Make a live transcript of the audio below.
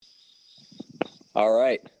All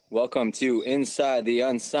right. Welcome to Inside the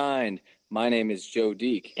Unsigned. My name is Joe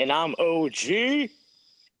Deek. And I'm OG.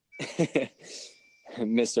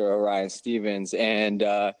 Mr. Orion Stevens. And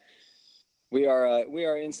we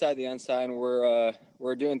are Inside the Unsigned.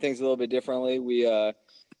 We're doing things a little bit differently. We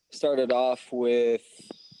started off with,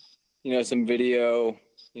 some video,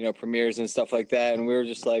 premieres and stuff like that. And we were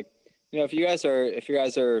just like, if you guys are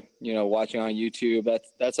watching on YouTube,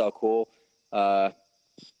 that's all cool.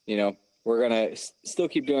 We're going to still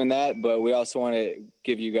keep doing that, but we also want to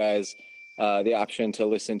give you guys the option to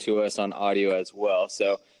listen to us on audio as well.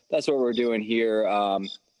 So that's what we're doing here. And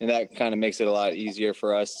that kind of makes it a lot easier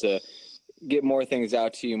for us to get more things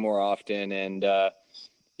out to you more often. And,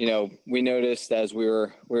 we noticed as we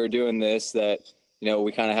were doing this that,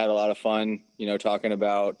 we kind of had a lot of fun, talking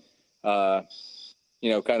about, kind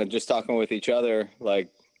of just talking with each other,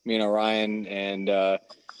 like me and Orion, and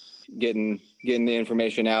getting the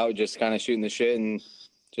information out, just kind of shooting the shit and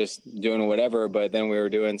just doing whatever. But then we were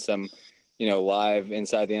doing some, live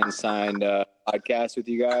Inside the Unsigned podcast with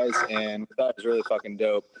you guys, and we thought it was really fucking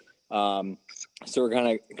dope. So we're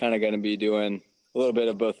kind of going to be doing a little bit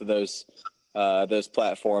of both of those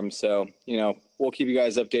platforms. So, we'll keep you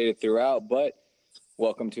guys updated throughout, but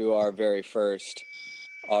welcome to our very first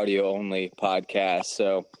audio only podcast.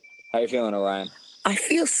 So how you feeling, Orion? I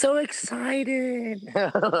feel so excited.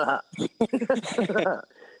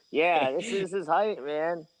 Yeah, this is hype,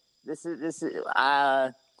 man. This is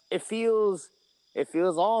it feels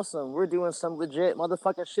awesome. We're doing some legit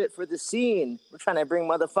motherfucking shit for the scene. We're trying to bring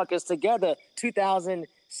motherfuckers together.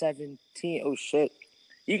 2017. Oh shit.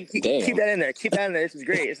 You keep that in there. Keep that in there. This is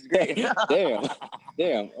great.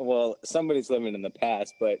 Damn. Well, somebody's living in the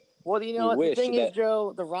past, but well, you know what the thing is,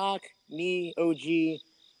 Joe, The Rock, me, OG,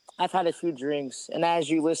 I've had a few drinks, and as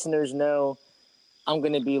you listeners know, I'm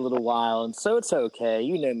going to be a little wild, so it's okay.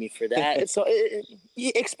 You know me for that.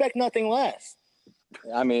 You expect nothing less.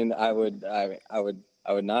 I mean, I would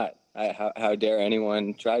not. How dare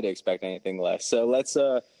anyone try to expect anything less? So let's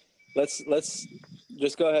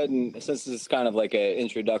just go ahead and, since this is kind of like an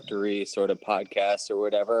introductory sort of podcast or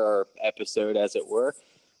whatever, or episode as it were,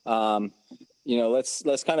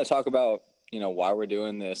 let's kind of talk about, why we're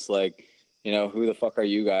doing this. Like, who the fuck are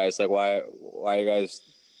you guys? Like, why you guys,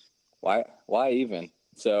 why even?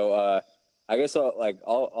 So, I guess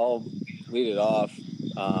I'll lead it off.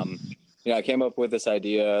 I came up with this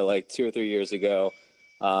idea like 2 or 3 years ago.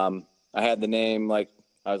 I had the name, like,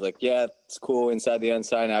 I was like, yeah, it's cool, Inside the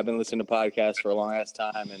Unsigned. I've been listening to podcasts for a long ass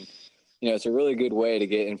time, and it's a really good way to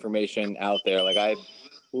get information out there. Like, I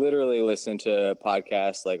literally listen to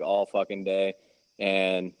podcasts like all fucking day,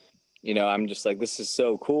 and I'm just like, this is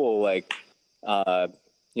so cool. Like, I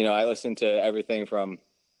listen to everything from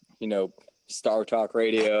Star Talk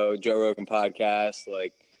Radio, Joe Rogan podcast,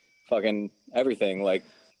 like fucking everything. Like,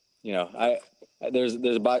 there's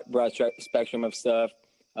a broad spectrum of stuff.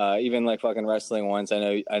 Even like fucking wrestling ones. I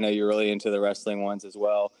know you're really into the wrestling ones as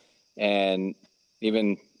well, and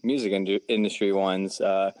even music industry ones.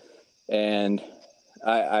 And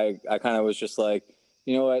I kind of was just like,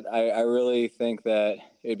 you know what? I really think that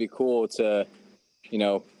it'd be cool to,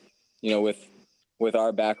 with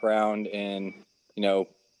our background in,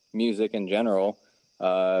 music in general,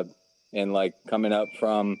 and like coming up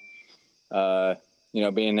from,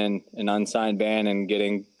 being in an unsigned band and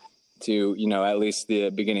getting to, at least the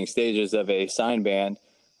beginning stages of a signed band,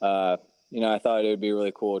 I thought it would be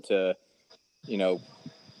really cool to,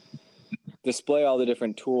 display all the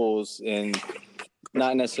different tools, and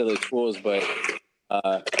not necessarily tools, but,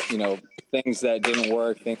 things that didn't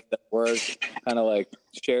work, things that worked, kind of like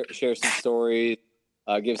share some stories,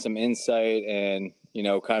 give some insight, and,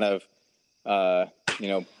 kind of,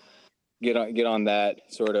 get on that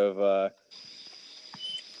sort of,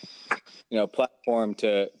 platform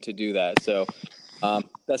to do that. So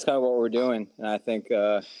that's kind of what we're doing, and I think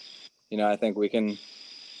I think we can.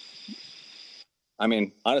 I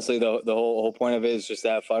mean, honestly, the whole point of it is just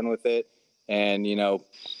to have fun with it, and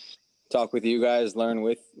talk with you guys, learn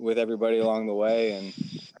with everybody along the way, and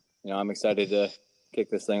I'm excited to kick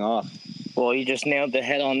this thing off. Well, you just nailed the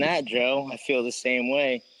head on that, Joe. I feel the same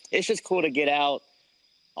way. It's just cool to get out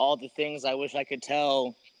all the things I wish I could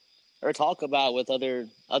tell or talk about with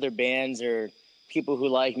other bands or people who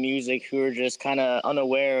like music, who are just kind of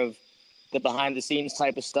unaware of the behind the scenes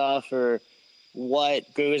type of stuff, or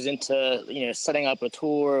what goes into, setting up a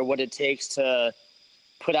tour, what it takes to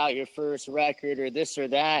put out your first record or this or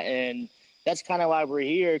that. And that's kind of why we're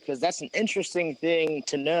here, because that's an interesting thing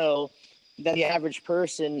to know that the average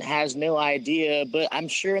person has no idea. But I'm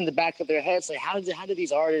sure in the back of their heads, like, how do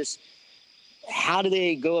these artists, how do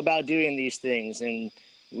they go about doing these things? And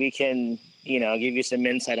we can, give you some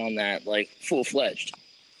insight on that, like full-fledged.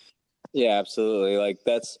 Yeah, absolutely. Like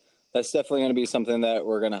that's definitely going to be something that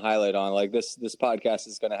we're going to highlight on. Like this podcast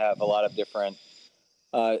is going to have a lot of different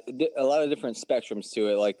spectrums to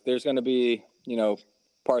it. Like there's going to be,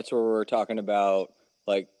 parts where we're talking about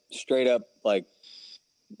like straight up like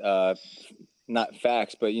not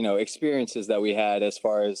facts, but experiences that we had as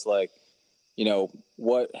far as like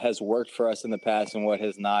what has worked for us in the past and what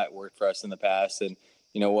has not worked for us in the past, and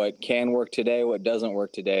what can work today, what doesn't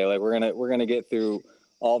work today. Like we're gonna get through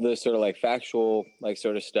all this sort of like factual like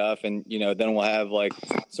sort of stuff, and then we'll have like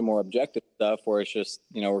some more objective stuff where it's just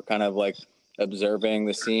we're kind of like observing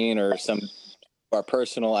the scene or some of our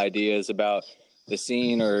personal ideas about the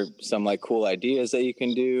scene or some like cool ideas that you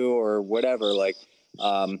can do or whatever. Like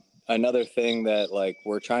another thing that like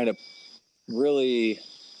we're trying to really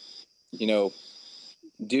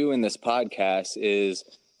do in this podcast is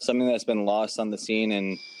something that's been lost on the scene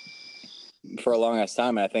and for a long ass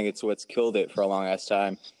time, and I think it's what's killed it for a long ass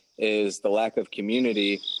time, is the lack of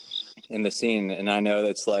community in the scene. And I know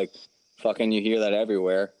that's like fucking, you hear that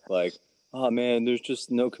everywhere, like, oh man, there's just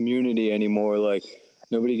no community anymore, like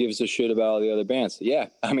nobody gives a shit about all the other bands. Yeah,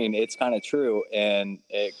 I mean, it's kind of true, and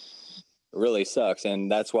it really sucks.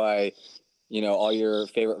 And that's why all your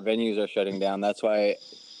favorite venues are shutting down. That's why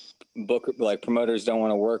promoters don't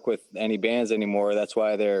want to work with any bands anymore. That's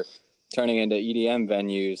why they're turning into EDM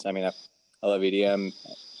venues. I mean, I love EDM,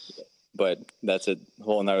 but that's a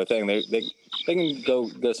whole nother thing. They can go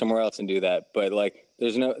somewhere else and do that. But like,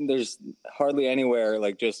 there's hardly anywhere,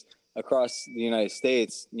 like just across the United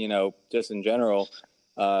States, just in general,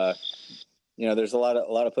 there's a lot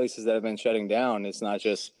of places that have been shutting down. It's not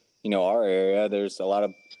just, our area. There's a lot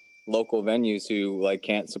of local venues who like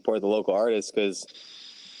can't support the local artists because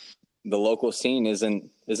the local scene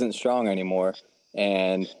isn't strong anymore.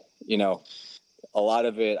 And, a lot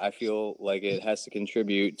of it, I feel like it has to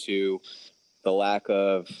contribute to the lack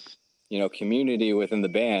of, community within the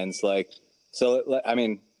bands. Like, so, I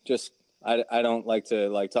mean, just, I don't like to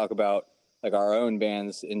like talk about like our own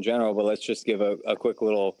bands in general, but let's just give a quick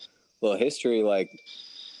little history. Like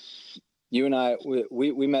you and I,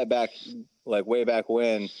 we met back like way back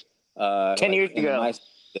when, 10 years ago.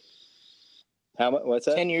 What's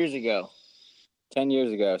that? 10 years ago. 10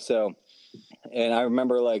 years ago. So, and I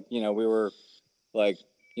remember like, we were like,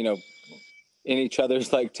 in each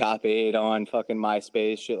other's like top 8 on fucking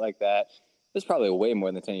MySpace, shit like that. It was probably way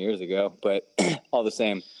more than 10 years ago, but all the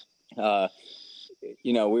same, we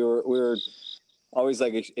were always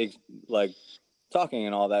like talking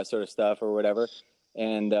and all that sort of stuff or whatever.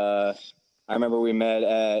 And I remember we met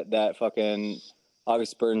at that fucking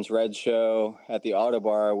August Burns Red show at the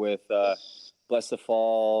Autobar with Bless the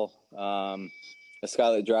Fall, a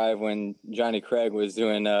Skylit Drive, when Johnny Craig was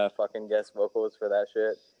doing fucking guest vocals for that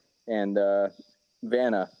shit, and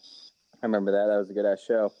Vanna. I remember that. That was a good ass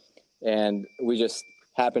show. And we just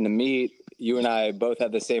happened to meet. You and I both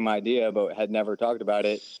had the same idea, but had never talked about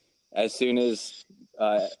it. As soon as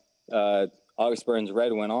August Burns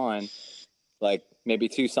Red went on, like maybe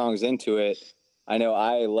 2 songs into it, I know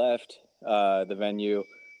I left the venue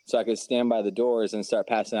so I could stand by the doors and start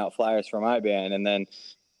passing out flyers for my band. And then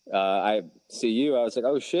I see you. I was like,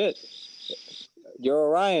 oh shit, you're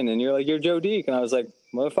Orion, and you're like, you're Joe Deek, and I was like,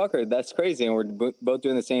 motherfucker, that's crazy. And we're both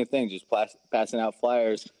doing the same thing, just passing out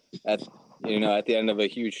flyers at the end of a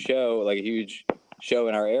huge show, like a huge show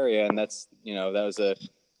in our area. And that's that was a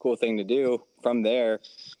cool thing to do. From there,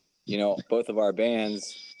 both of our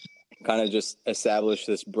bands kind of just established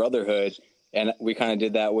this brotherhood, and we kind of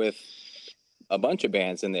did that with a bunch of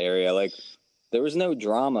bands in the area. Like there was no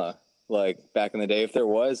drama like back in the day. If there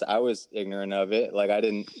was, I was ignorant of it. Like I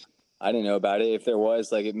didn't know about it. If there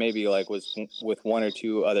was, like, it maybe like was with 1 or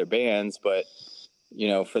 2 other bands, but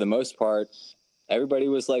for the most part, everybody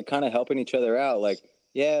was like kind of helping each other out. Like,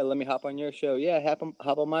 yeah, let me hop on your show. Yeah,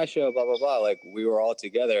 hop on my show. Blah blah blah. Like we were all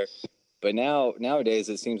together. But nowadays,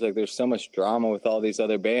 it seems like there's so much drama with all these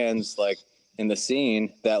other bands, like in the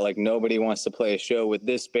scene, that like nobody wants to play a show with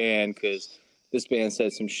this band because this band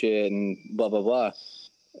said some shit and blah blah blah.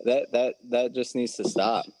 That just needs to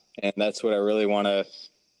stop, and that's what I really want to,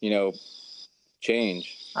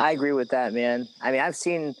 change. I agree with that, man. I mean, I've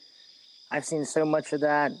seen so much of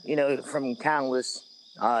that, from countless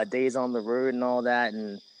days on the road and all that,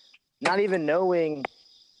 and not even knowing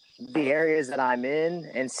the areas that I'm in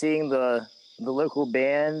and seeing the local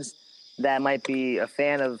bands that might be a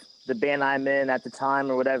fan of the band I'm in at the time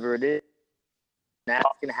or whatever it is,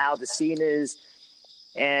 and how the scene is,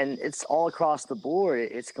 and it's all across the board.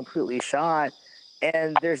 It's completely shot,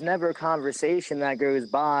 and there's never a conversation that goes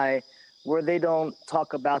by where they don't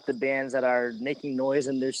talk about the bands that are making noise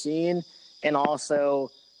in their scene, and also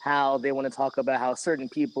how they want to talk about how certain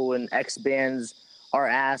people in X bands are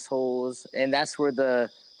assholes, and that's where the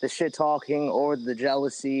shit talking or the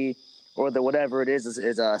jealousy or the whatever it is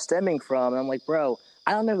stemming from. And I'm like, bro,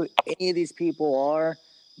 I don't know who any of these people are,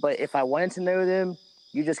 but if I wanted to know them,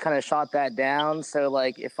 you just kind of shot that down. So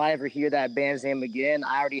like, if I ever hear that band's name again,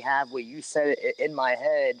 I already have what you said in my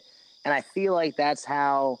head, and I feel like that's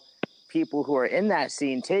how people who are in that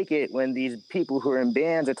scene take it when these people who are in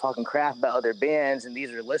bands are talking crap about other bands, and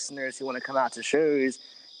these are listeners who want to come out to shows.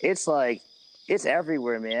 It's like, it's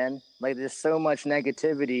everywhere, man. Like, there's so much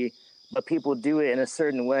negativity, but people do it in a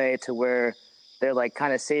certain way to where they're like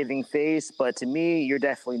kind of saving face. But to me, you're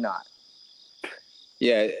definitely not.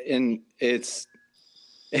 Yeah, and it's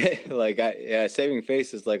like saving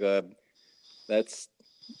face is like that's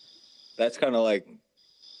kind of like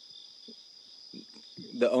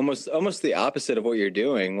the almost the opposite of what you're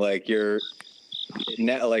doing. Like, you're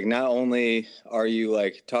not only are you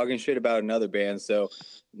like talking shit about another band, so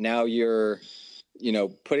now you're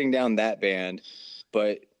putting down that band,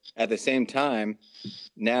 but at the same time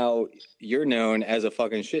now you're known as a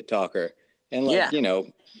fucking shit talker. And like,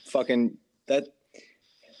 fucking that,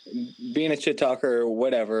 being a shit talker or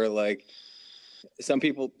whatever, like some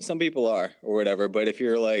people are or whatever, but if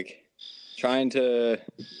you're like trying to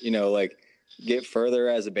like get further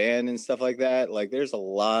as a band and stuff like that, like there's a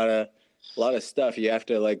lot of stuff you have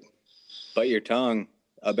to like bite your tongue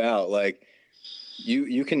about. Like,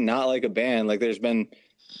 you cannot like a band. Like, there's been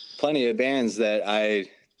plenty of bands that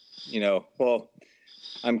well,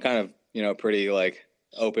 I'm kind of pretty like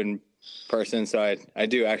open person, so I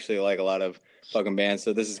do actually like a lot of fucking bands.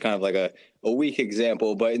 So this is kind of like a weak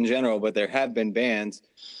example, but in general, there have been bands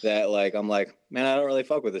that like I'm like, man, I don't really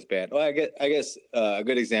fuck with this band. Well, I guess a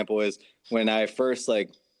good example is when I first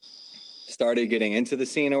like started getting into the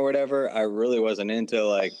scene or whatever. I really wasn't into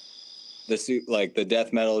like the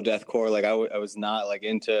death metal, deathcore. Like I was not like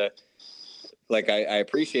into, like I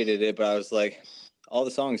appreciated it, but I was like, all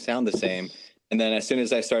the songs sound the same. And then as soon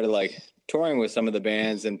as I started like touring with some of the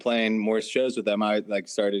bands and playing more shows with them, I like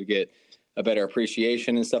started to get a better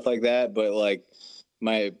appreciation and stuff like that. But like,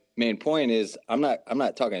 my main point is I'm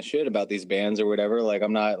not talking shit about these bands or whatever. Like,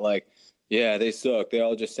 I'm not like, yeah, they suck, they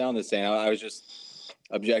all just sound the same. I was just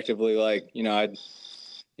objectively like, I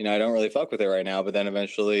don't really fuck with it right now. But then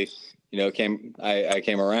eventually, I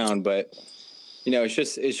came around. But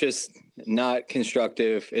it's just not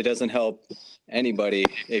constructive. It doesn't help anybody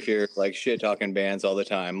if you're like shit talking bands all the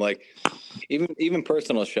time. Like, even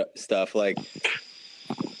personal stuff. Like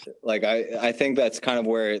I think that's kind of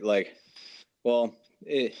where it like, well,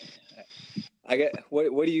 I get,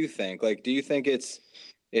 what do you think? Like, do you think it's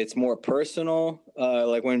more personal,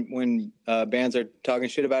 like when bands are talking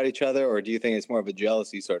shit about each other, or do you think it's more of a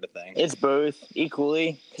jealousy sort of thing? It's both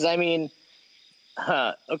equally. Because I mean,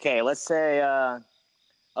 okay, let's say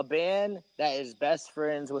a band that is best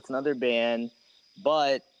friends with another band,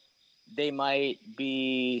 but they might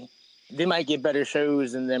get better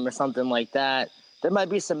shows than them or something like that. There might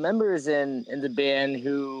be some members in the band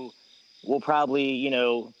who will probably,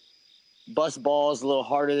 bust balls a little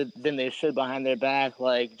harder than they should behind their back,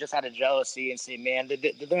 like just out of jealousy, and say, man,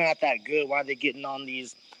 they're not that good. Why are they getting on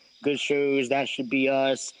these good shows? That should be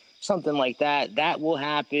us. Something like that. That will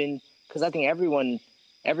happen because I think everyone,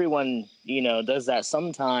 does that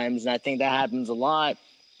sometimes, and I think that happens a lot.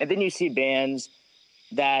 And then you see bands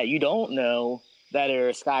that you don't know that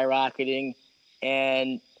are skyrocketing,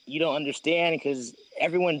 and you don't understand because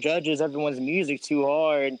everyone judges everyone's music too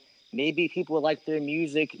hard. Maybe people like their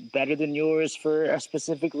music better than yours for a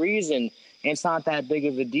specific reason, and it's not that big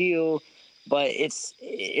of a deal. But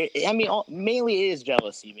mainly it is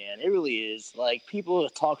jealousy, man. It really is. Like, people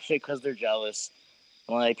talk shit because they're jealous.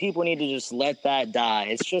 Like, people need to just let that die.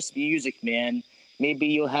 It's just music, man. Maybe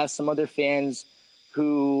you'll have some other fans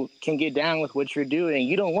who can get down with what you're doing.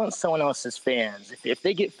 You don't want someone else's fans. If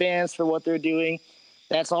they get fans for what they're doing,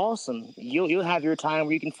 that's awesome. You'll have your time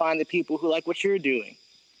where you can find the people who like what you're doing.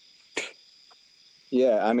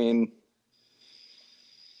 Yeah, I mean,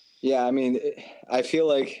 I feel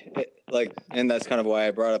like, and that's kind of why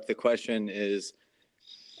I brought up the question. Is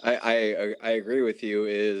I agree with you.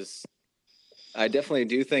 Is I definitely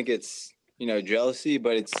do think it's jealousy,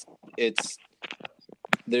 but it's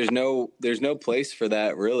there's no place for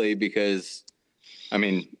that really, because I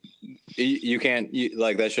mean, you can't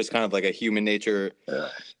like, that's just kind of like a human nature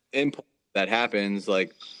impulse that happens.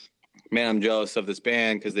 Like, man, I'm jealous of this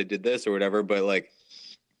band because they did this or whatever, but like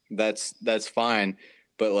that's fine.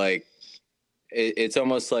 But like it's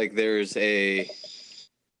almost like there's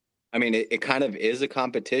I mean, it kind of is a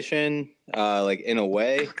competition, like in a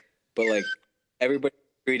way, but like everybody's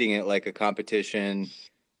treating it like a competition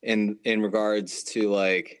in regards to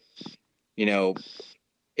like, you know,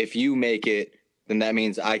 if you make it, then that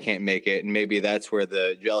means I can't make it, and maybe that's where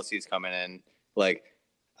the jealousy is coming in. Like,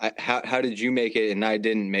 how did you make it and I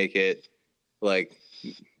didn't make it? Like,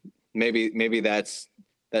 maybe that's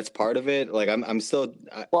part of it. Like, I'm still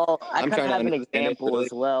Well, I I'm kind of trying to have an understand it example really.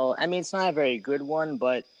 as well. I mean, it's not a very good one,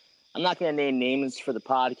 but I'm not going to name names for the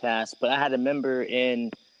podcast. But I had a member in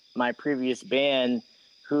my previous band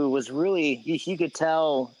who was really, you could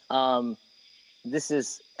tell, this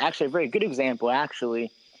is actually a very good example,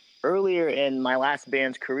 actually. Earlier in my last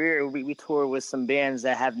band's career, we toured with some bands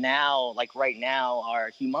that have now, like right now,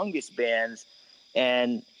 are humongous bands.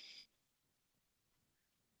 And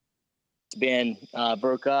band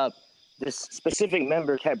broke up, this specific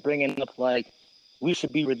member kept bringing up like, we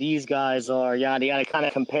should be where these guys are, yada yada, kind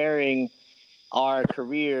of comparing our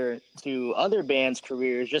career to other bands'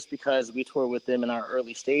 careers just because we toured with them in our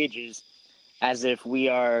early stages, as if we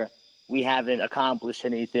haven't accomplished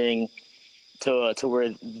anything to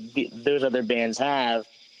where those other bands have.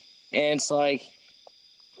 And it's like,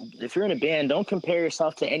 if you're in a band, don't compare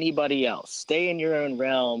yourself to anybody else. Stay in your own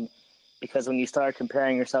realm, because when you start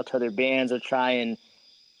comparing yourself to other bands or try and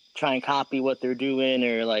copy what they're doing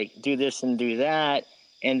or like do this and do that,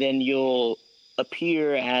 and then you'll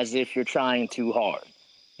appear as if you're trying too hard.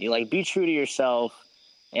 You like, be true to yourself.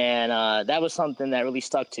 And that was something that really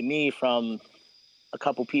stuck to me from a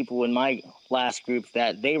couple people in my last group,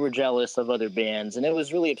 that they were jealous of other bands, and it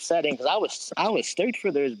was really upsetting because I was stoked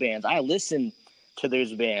for those bands. I listened to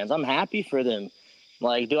those bands. I'm happy for them.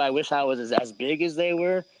 Like, do I wish I was as big as they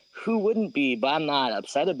were? Who wouldn't be? But I'm not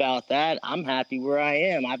upset about that. I'm happy where I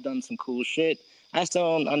am. I've done some cool shit. I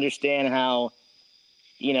still don't understand how,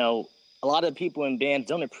 you know, a lot of people in bands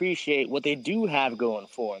don't appreciate what they do have going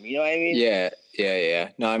for them. You know what I mean? Yeah.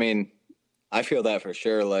 No, I mean, I feel that for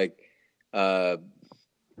sure. Like, uh,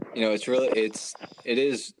 it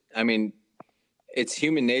is. I mean, it's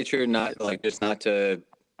human nature not like just not to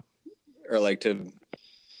or like to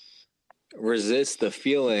resist the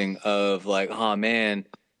feeling of like, oh man,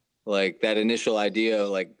 like that initial idea of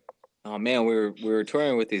like, oh man, we were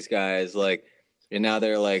touring with these guys, like, and now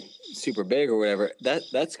they're like super big or whatever.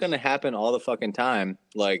 That's gonna happen all the fucking time.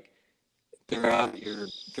 Like throughout your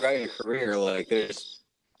career, like there's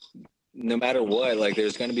no matter what, like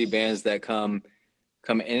there's gonna be bands that come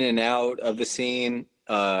in and out of the scene,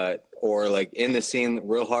 or like in the scene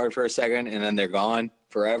real hard for a second and then they're gone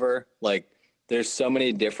forever. Like there's so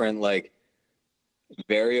many different like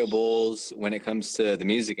variables when it comes to the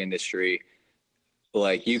music industry.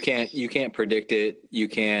 Like you can't predict it. You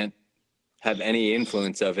can't have any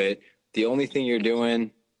influence of it. The only thing you're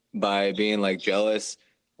doing by being like jealous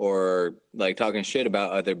or like talking shit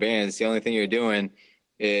about other bands, the only thing you're doing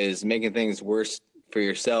is making things worse for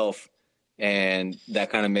yourself, and that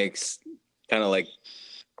kind of makes kind of like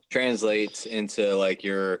translates into like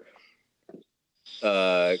your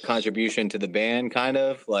contribution to the band, kind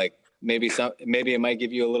of like maybe it might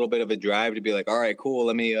give you a little bit of a drive to be like, all right, cool,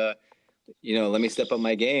 let me step up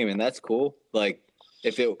my game, and that's cool. Like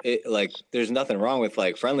if it like there's nothing wrong with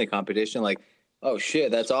like friendly competition, like, oh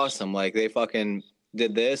shit, that's awesome, like they fucking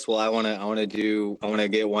did this, well I want to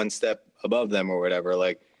get one step above them or whatever,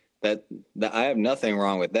 like that I have nothing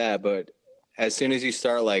wrong with that. But as soon as you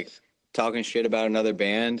start like talking shit about another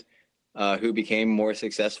band who became more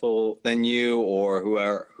successful than you, or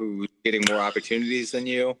who's getting more opportunities than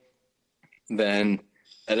you, then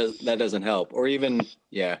that doesn't help. Or even,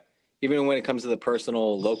 yeah, even when it comes to the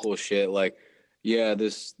personal local shit, like, yeah,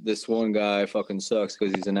 this one guy fucking sucks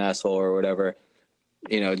because he's an asshole or whatever.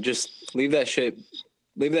 Just leave that shit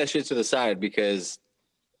to the side, because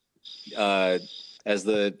uh, as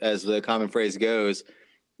the common phrase goes,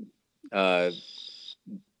 uh,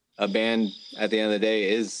 a band at the end of the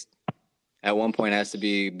day is at one point has to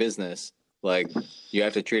be business. Like you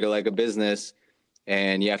have to treat it like a business,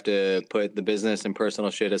 and you have to put the business and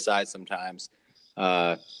personal shit aside sometimes.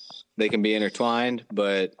 Uh, they can be intertwined,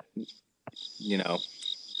 but you know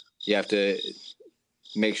you have to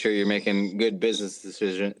make sure you're making good business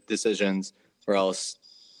decisions, or else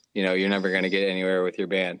you're never going to get anywhere with your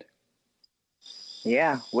band.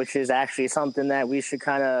 Yeah, which is actually something that we should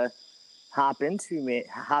kind of hop into.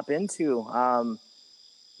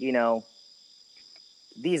 You know,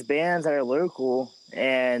 these bands that are local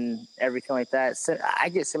and everything like that. So I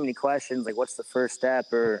get so many questions like, what's the first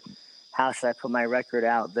step, or how should I put my record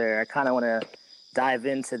out there? I kind of want to dive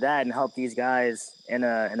into that and help these guys in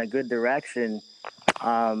a good direction.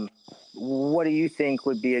 What do you think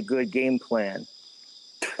would be a good game plan?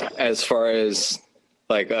 As far as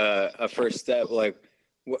like a first step, like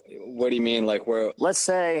what do you mean? Like where? Let's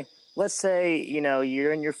say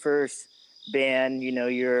you're in your first band.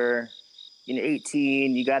 You're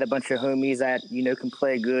 18. You got a bunch of homies that can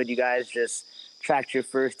play good. You guys just tracked your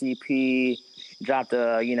first EP, dropped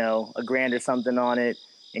a grand or something on it,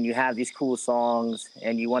 and you have these cool songs,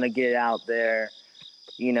 and you want to get it out there.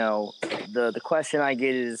 The question I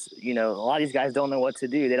get is, a lot of these guys don't know what to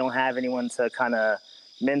do. They don't have anyone to kind of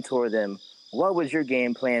mentor them. What would your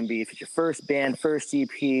game plan be? If it's your first band, first EP,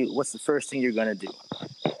 what's the first thing you're going to do?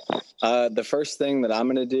 The first thing that I'm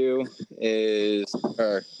going to do is,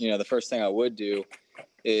 or, the first thing I would do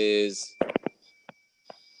is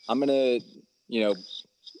I'm going to,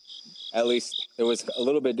 at least it was a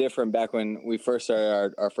little bit different back when we first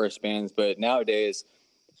started our first bands, but nowadays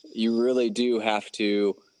you really do have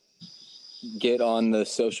to get on the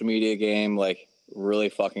social media game, like really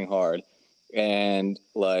fucking hard. And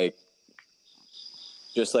like,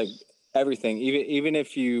 just like everything, even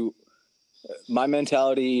if my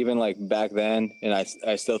mentality, even like back then, and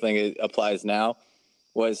I still think it applies now,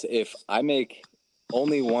 was if I make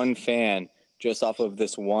only one fan just off of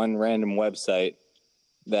this one random website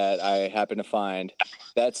that I happen to find,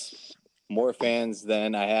 that's more fans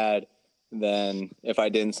than I had than if I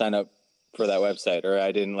didn't sign up for that website, or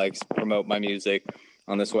I didn't like promote my music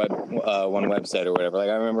on this one website or whatever. Like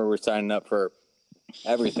I remember we're signing up for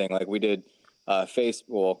everything. Like we did obviously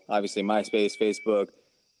MySpace, Facebook,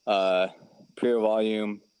 Pure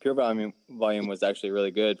Volume was actually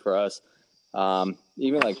really good for us.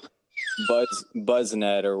 Even like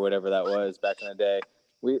Buzznet or whatever that was back in the day.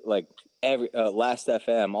 We like every Last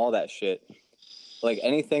FM, all that shit. Like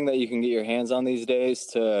anything that you can get your hands on these days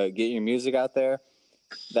to get your music out there,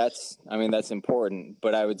 that's important.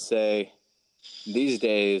 But I would say these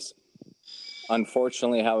days,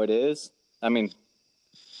 unfortunately, how it is, I mean,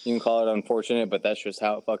 you can call it unfortunate, but that's just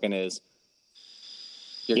how it fucking is.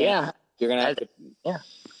 You're gonna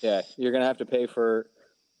have to pay for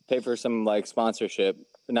some like sponsorship,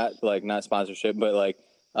 not sponsorship, but like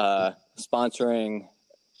sponsoring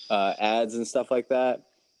ads and stuff like that.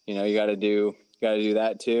 You got to do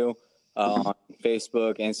that too on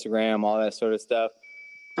Facebook, Instagram, all that sort of stuff.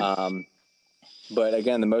 But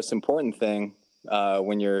again, the most important thing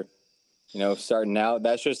when you're starting out,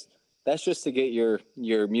 that's just to get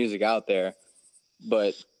your music out there.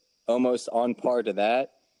 But almost on par to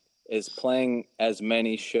that is playing as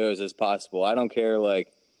many shows as possible. I don't care what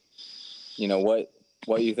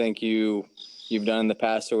you think you've done in the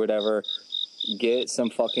past or whatever. Get some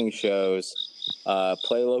fucking shows,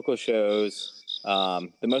 play local shows.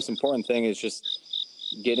 The most important thing is just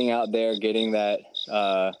getting out there, getting that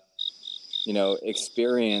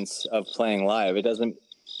experience of playing live.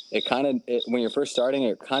 When you're first starting,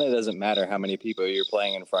 it kind of doesn't matter how many people you're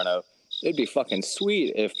playing in front of. It'd be fucking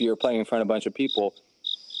sweet if you're playing in front of a bunch of people.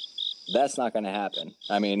 That's not going to happen.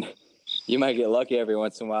 I mean, you might get lucky every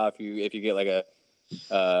once in a while if you get like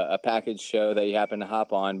a package show that you happen to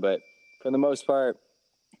hop on, but for the most part,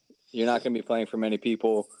 you're not going to be playing for many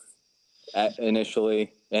people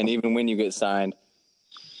initially, and even when you get signed,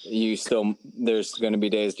 there's going to be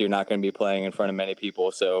days you're not going to be playing in front of many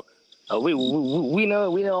people. So we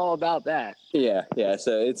know all about that. Yeah.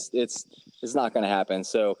 So it's not going to happen.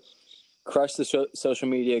 So crush the social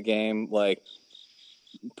media game. Like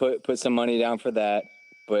put some money down for that,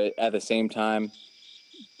 but at the same time,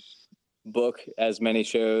 book as many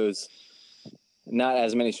shows, not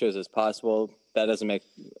as many shows as possible. That doesn't make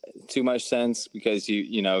too much sense because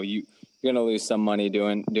you're going to lose some money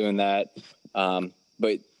doing that.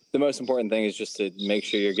 But the most important thing is just to make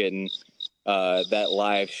sure you're getting that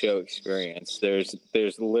live show experience.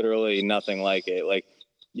 There's literally nothing like it. Like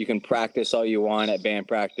you can practice all you want at band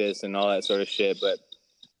practice and all that sort of shit, but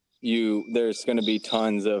there's going to be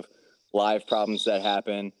tons of live problems that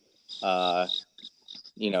happen.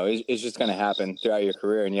 It's just going to happen throughout your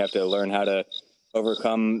career, and you have to learn how to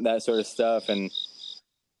overcome that sort of stuff. And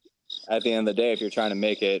at the end of the day, if you're trying to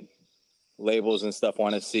make it, labels and stuff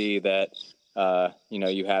want to see that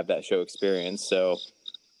you have that show experience. So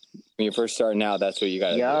when you're first starting out, that's what you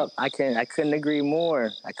got to do. I couldn't agree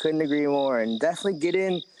more. And definitely get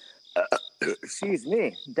in. Excuse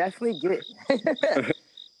me. Definitely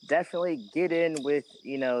get in with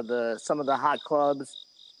some of the hot clubs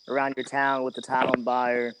around your town with the Talon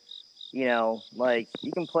Buyer. Like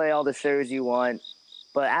you can play all the shows you want,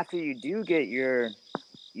 but after you do get your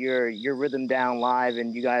rhythm down live,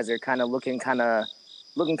 and you guys are kind of looking kind of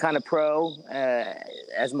pro,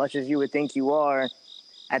 as much as you would think you are.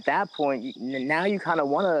 At that point, now you kind of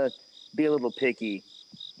want to be a little picky.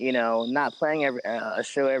 not playing a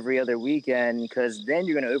show every other weekend, because then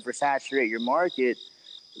you're going to oversaturate your market.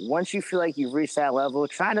 Once you feel like you've reached that level,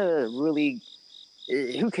 try to really,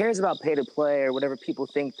 who cares about pay to play or whatever people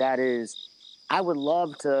think that is? I would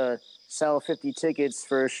love to sell 50 tickets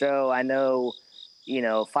for a show I know,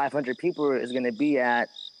 500 people is going to be at,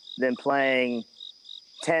 than playing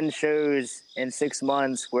 10 shows in 6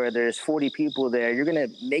 months where there's 40 people there. You're going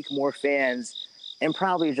to make more fans in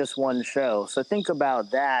probably just one show. So think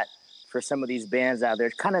about that for some of these bands out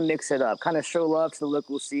there. Kind of mix it up, kind of show love to the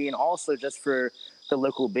local scene, also just for the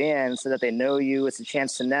local bands so that they know you. It's a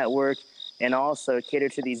chance to network, and also cater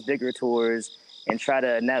to these bigger tours and try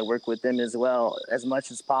to network with them as well as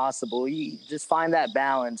much as possible. You just find that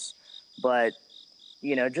balance, but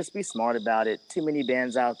just be smart about it. Too many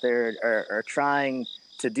bands out there are trying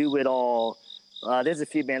to do it all. There's a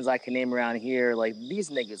few bands I can name around here. Like, these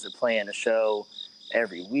niggas are playing a show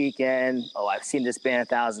every weekend. Oh, I've seen this band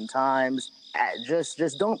 1,000 times.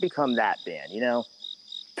 Just don't become that band,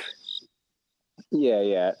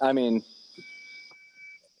 Yeah. I mean,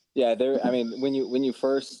 yeah, when you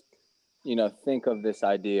first, think of this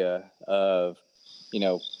idea of,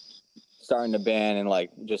 starting a band and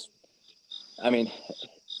like just, I mean,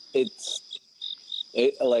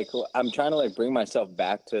 like, I'm trying to like bring myself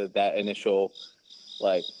back to that initial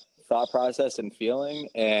like thought process and feeling,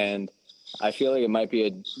 and I feel like it might be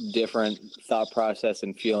a different thought process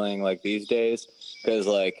and feeling like these days, because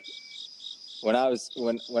like when I was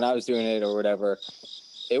doing it or whatever,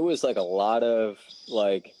 it was like a lot of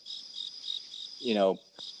like,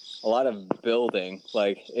 a lot of building.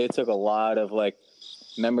 Like, it took a lot of like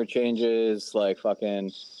member changes, like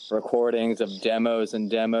fucking recordings of demos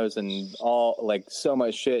and all, like, so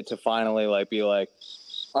much shit to finally like be like,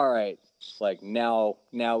 all right, like now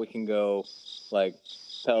we can go like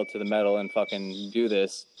pedal to the metal and fucking do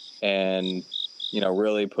this, and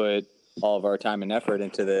really put all of our time and effort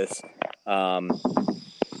into this.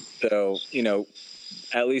 So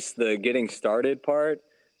at least the getting started part,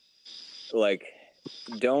 like,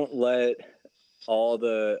 don't let all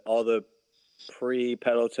the pre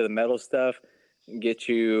pedal to the metal stuff get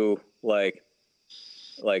you like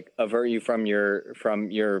avert you from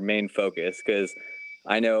your main focus, because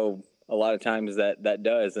I know a lot of times that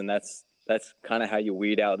does, and that's kind of how you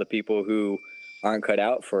weed out the people who aren't cut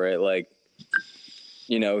out for it. Like,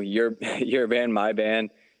 your band, my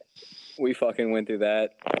band, we fucking went through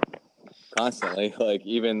that constantly. Like,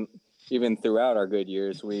 even throughout our good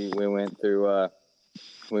years, we went through all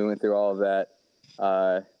of that.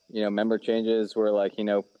 Member changes were like,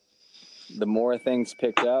 the more things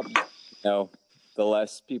picked up, the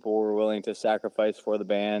less people were willing to sacrifice for the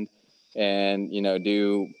band, and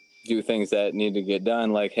do things that need to get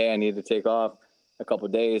done. Like, hey, I need to take off a couple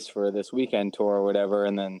of days for this weekend tour or whatever,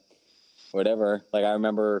 and then whatever. Like, I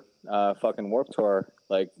remember fucking Warped Tour,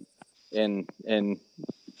 like in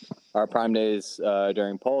our prime days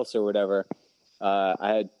during Pulse or whatever.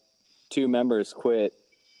 I had 2 members quit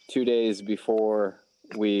 2 days before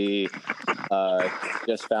we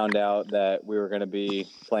just found out that we were going to be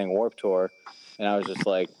playing Warped Tour, and I was just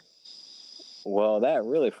like, well, that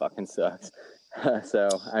really fucking sucks. So,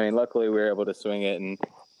 I mean, luckily we were able to swing it and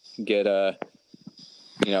get that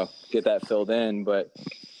filled in, but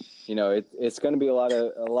it's going to be a lot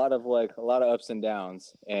of ups and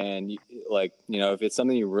downs, and like, if it's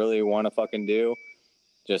something you really want to fucking do,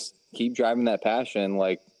 just keep driving that passion.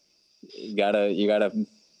 Like, you gotta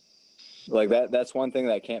like that's one thing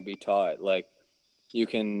that can't be taught. Like,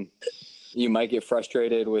 you might get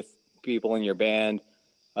frustrated with people in your band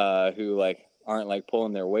who like aren't like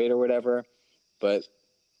pulling their weight or whatever, but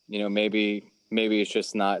maybe it's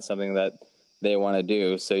just not something that they want to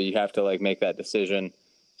do. So you have to like make that decision.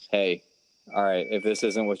 Hey, all right, if this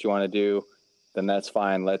isn't what you want to do, then that's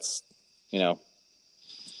fine. Let's not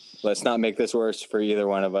make this worse for either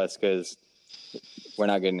one of us, because we're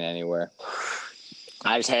not getting anywhere.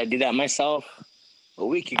 I just had to do that myself a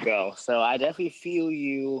week ago, so I definitely feel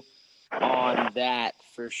you on that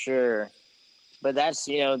for sure. But that's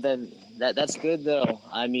that's good though.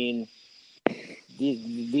 I mean,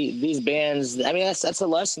 these bands. I mean, that's a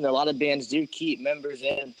lesson. A lot of bands do keep members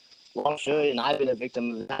in long should, and I've been a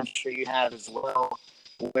victim of that. I'm sure you have as well.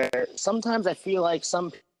 Where sometimes I feel like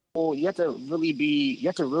some people, you have to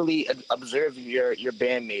really observe your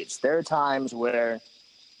bandmates. There are times where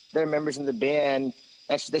there are members in the band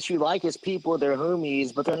that you like as people, they're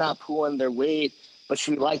homies, but they're not pulling their weight. But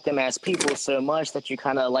you like them as people so much that you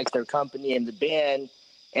kind of like their company in the band,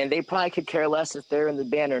 and they probably could care less if they're in the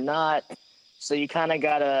band or not. So you kind of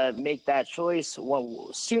got to make that choice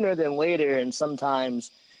sooner than later. And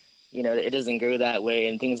sometimes it doesn't go that way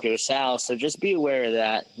and things go south. So just be aware of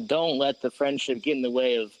that. Don't let the friendship get in the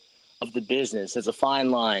way of the business. It's a fine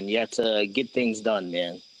line. You have to get things done,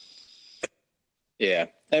 man. Yeah.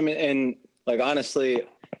 I mean, and like, honestly,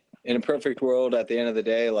 in a perfect world, at the end of the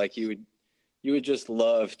day, like you would just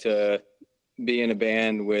love to be in a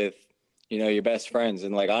band with, your best friends.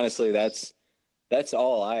 And like, honestly, that's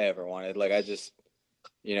all I ever wanted. Like, I just,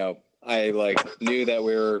 I like knew that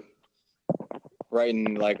we were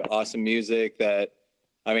writing like awesome music that,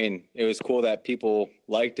 I mean, it was cool that people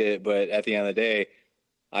liked it, but at the end of the day,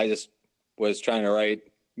 I just was trying to write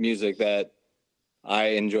music that I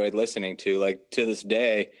enjoyed listening to. Like, to this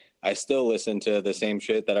day, I still listen to the same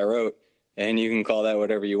shit that I wrote, and you can call that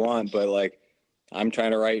whatever you want, but like, I'm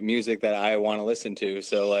trying to write music that I want to listen to.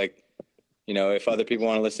 So like, if other people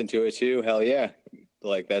want to listen to it too, hell yeah.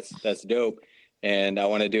 Like, that's dope. And I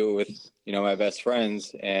want to do it with, my best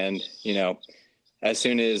friends. And, as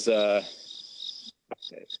soon as, but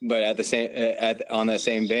at the same, on that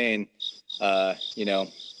same vein,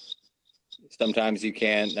 sometimes you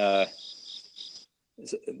can't,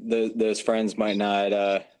 those friends might not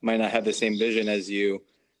have the same vision as you,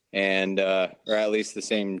 and or at least the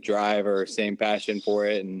same drive or same passion for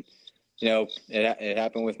it. And it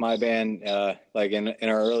happened with my band. Like in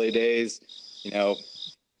our early days,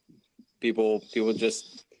 people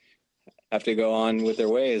just have to go on with their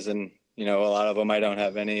ways, and a lot of them I don't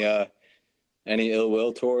have any ill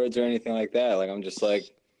will towards or anything like that. Like, I'm just like,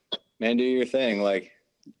 man, do your thing. Like,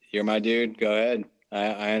 you're my dude. Go ahead.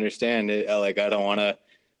 I understand it. Like, I don't want to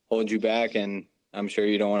hold you back, and I'm sure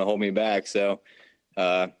you don't want to hold me back. So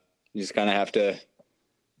you just kind of have to,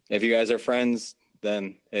 if you guys are friends,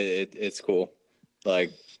 then it's cool.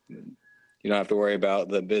 Like, you don't have to worry about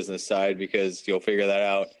the business side, because you'll figure that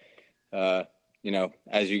out, as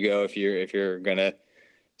you go, if you're going to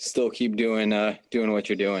still keep doing what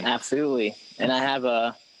you're doing. Absolutely. And I have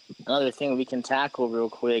another thing we can tackle real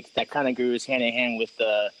quick that kind of goes hand in hand with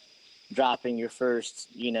dropping your first,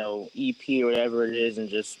 EP or whatever it is, and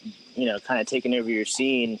just, kind of taking over your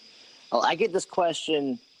scene. I get this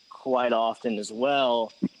question quite often as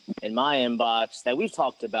well in my inbox that we've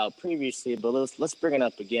talked about previously, but let's bring it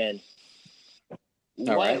up again.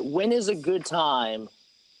 Right. When is a good time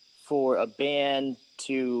for a band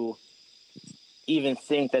to even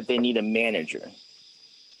think that they need a manager?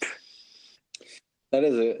 That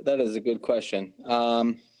is a good question.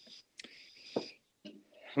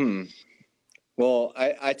 Well,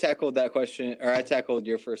 I tackled that question, or I tackled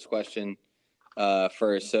your first question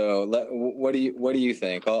first. So what do you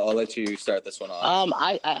think? I'll let you start this one off.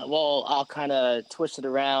 I'll kind of twist it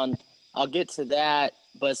around. I'll get to that,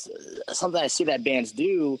 but something I see that bands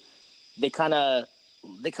do, they kind of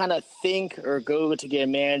think or go to get a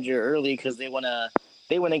manager early because they want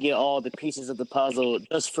to get all the pieces of the puzzle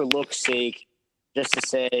just for look's sake, just to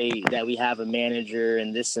say that we have a manager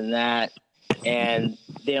and this and that, and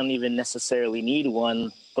they don't even necessarily need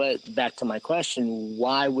one. But back to my question,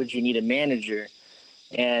 why would you need a manager?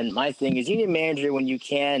 And my thing is, you need a manager when you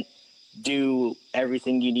can't do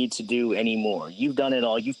everything you need to do anymore. You've done it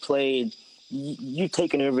all. You've played, you've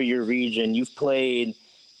taken over your region. You've played,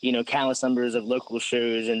 countless numbers of local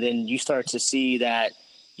shows. And then you start to see that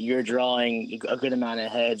you're drawing a good amount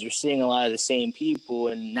of heads. You're seeing a lot of the same people.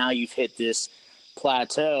 And now you've hit this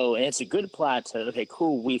plateau, and it's a good plateau. Okay,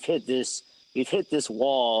 cool. We've hit this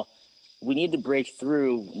wall. We need to break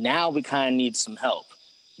through. Now we kind of need some help.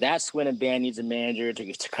 That's when a band needs a manager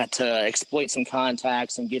to exploit some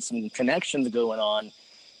contacts and get some connections going on.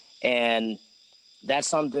 And that's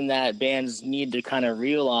something that bands need to kind of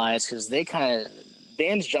realize, because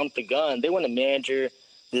bands jump the gun. They want a manager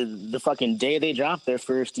the fucking day they drop their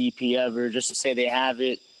first EP ever, just to say they have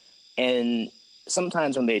it. And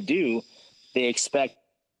sometimes when they do, they expect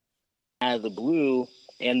out of the blue,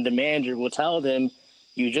 and the manager will tell them,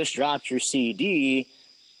 you just dropped your CD.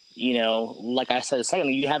 Like I said a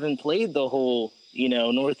second, you haven't played the whole,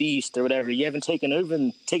 Northeast or whatever. You haven't taken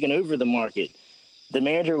over the market. The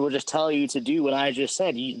manager will just tell you to do what I just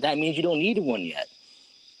said. That means you don't need one yet.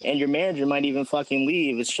 And your manager might even fucking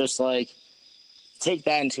leave. It's just like, take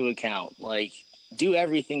that into account. Like, do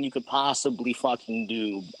everything you could possibly fucking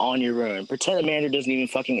do on your own. Pretend the manager doesn't even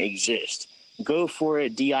fucking exist. Go for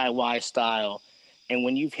it DIY style. And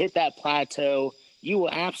when you've hit that plateau, you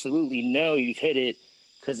will absolutely know you've hit it.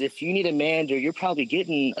 Because if you need a manager, you're probably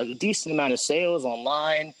getting a decent amount of sales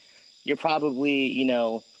online. You're probably,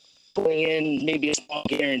 putting in maybe a small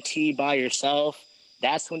guarantee by yourself.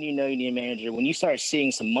 That's when you know you need a manager. When you start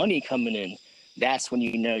seeing some money coming in, that's when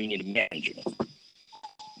you know you need a manager.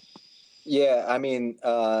 Yeah, I mean,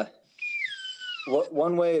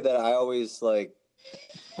 one way that I always like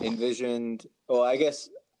envisioned. Well, I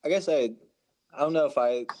don't know if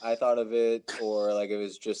I thought of it or like it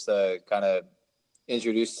was just kind of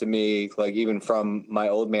introduced to me, like even from my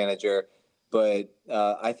old manager. But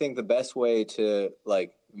I think the best way to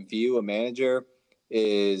like view a manager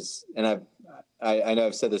is, and I know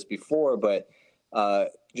I've said this before, but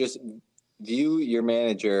just view your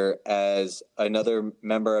manager as another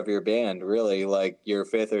member of your band, really, like your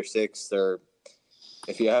fifth or sixth, or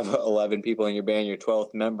if you have 11 people in your band, your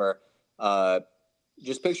 12th member.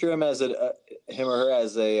 Just picture him as him or her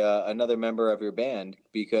as a another member of your band,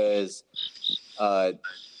 because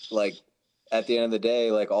like at the end of the day,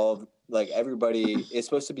 like everybody, it's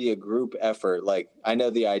supposed to be a group effort. Like I know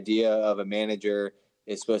the idea of a manager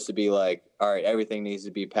is supposed to be like, all right, everything needs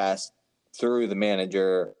to be passed through the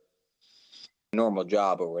manager, normal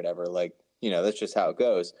job or whatever. Like, that's just how it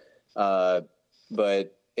goes.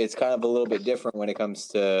 But it's kind of a little bit different when it comes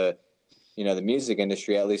to, the music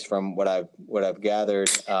industry, at least from what I've gathered,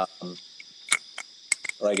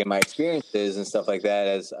 like in my experiences and stuff like that,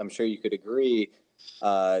 as I'm sure you could agree,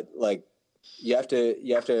 like you have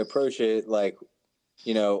to approach it like,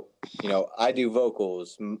 I do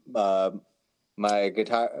vocals. My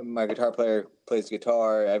guitar player plays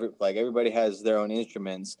guitar. Everybody has their own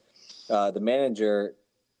instruments. The manager,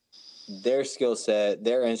 their skill set,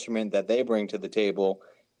 their instrument that they bring to the table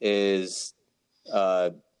is,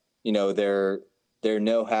 their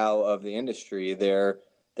know-how of the industry, their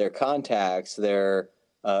contacts, their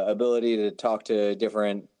ability to talk to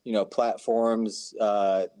different platforms,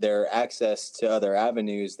 their access to other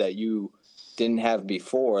avenues that you didn't have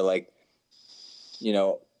before. Like,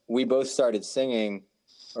 we both started singing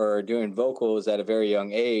or doing vocals at a very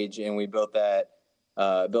young age, and we built that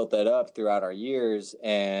up throughout our years,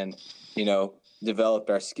 and developed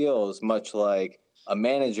our skills. Much like a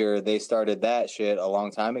manager, they started that shit a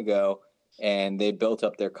long time ago, and they built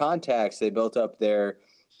up their contacts, they built up their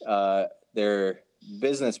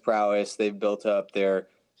business prowess, they've built up their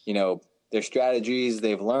strategies,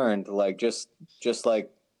 they've learned, like just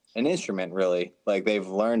like an instrument, really. Like they've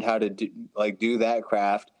learned how to do that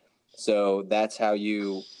craft. So that's how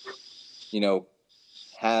you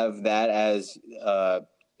have that as an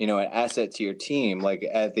asset to your team. Like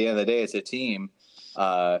at the end of the day, it's a team,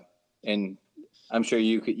 and I'm sure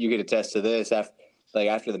you could attest to this.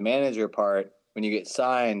 After the manager part, when you get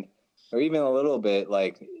signed, or even a little bit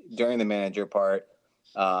like during the manager part,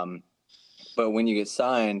 but when you get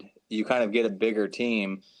signed, you kind of get a bigger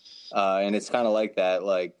team, and it's kind of like that.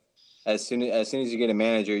 Like as soon as you get a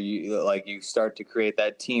manager, you start to create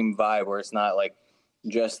that team vibe where it's not like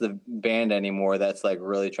just the band anymore. That's like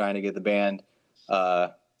really trying to get the band,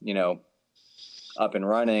 up and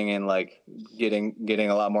running, and like getting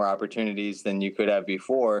a lot more opportunities than you could have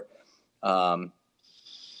before.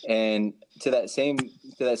 And to that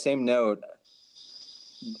same note,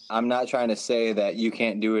 I'm not trying to say that you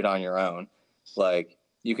can't do it on your own. Like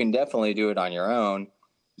you can definitely do it on your own,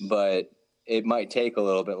 but it might take a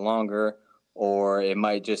little bit longer, or it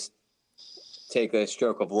might just take a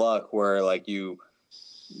stroke of luck where like you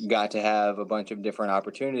got to have a bunch of different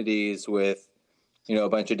opportunities with, a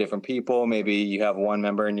bunch of different people. Maybe you have one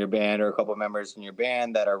member in your band or a couple of members in your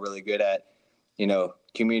band that are really good at,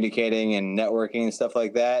 communicating and networking and stuff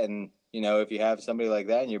like that. And, if you have somebody like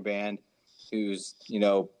that in your band who's,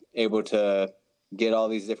 able to get all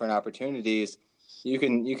these different opportunities, you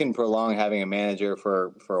can prolong having a manager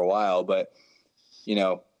for a while. But,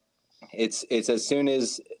 it's as soon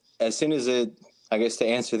as it, I guess, to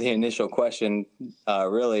answer the initial question,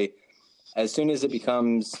 really, as soon as it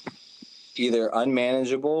becomes either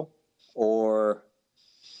unmanageable or,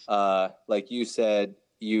 like you said,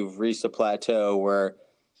 you've reached a plateau where,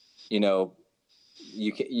 you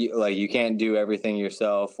can't do everything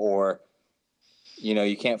yourself, or,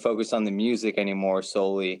 you can't focus on the music anymore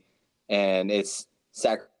solely, and it's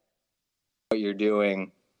what you're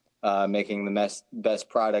doing, making the best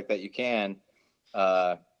product that you can.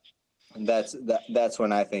 That's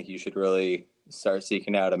when I think you should really start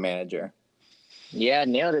seeking out a manager. Yeah,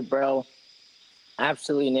 nailed it, bro.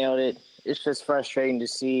 Absolutely nailed it. It's just frustrating to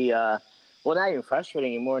see. Well, not even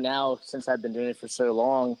frustrating anymore now, since I've been doing it for so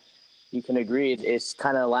long. You can agree it's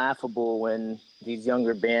kind of laughable when these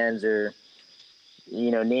younger bands are,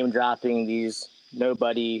 name dropping these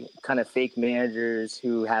nobody kind of fake managers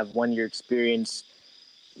who have 1 year experience.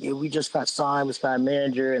 Yeah, we just got signed, we just got a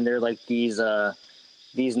manager, and they're like these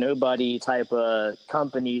nobody type of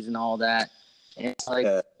companies and all that. And it's like,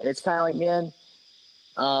 it's kind of like, man,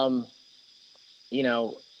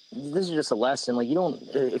 this is just a lesson. Like, you don't,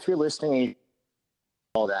 if you're listening,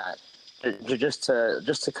 all that, just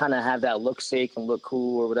to kind of have that look sake and look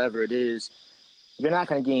cool or whatever it is, you're not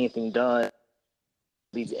going to get anything done.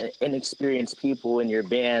 These inexperienced people in your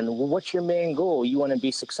band. Well, what's your main goal? You want to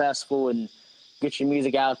be successful and get your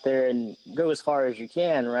music out there and go as far as you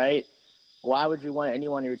can, right? Why would you want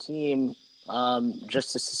anyone on your team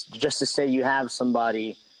just to say you have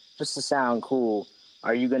somebody just to sound cool?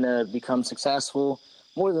 Are you gonna become successful?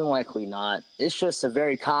 More than likely not. It's just a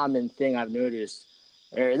very common thing I've noticed.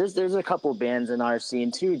 There's a couple bands in our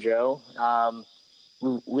scene too, Joe.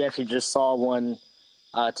 We actually just saw one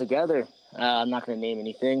together. I'm not gonna name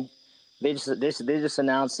anything. They just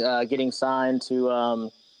announced getting signed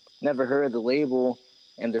to Never Heard the label,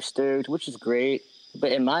 and they're stoked, which is great.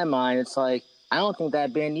 But in my mind, it's like I don't think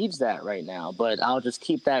that band needs that right now. But I'll just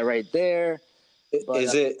keep that right there. But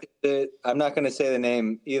Is it? I'm not going to say the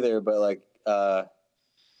name either, but like,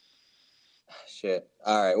 shit.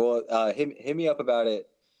 All right. Well, hit me up about it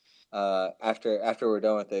after we're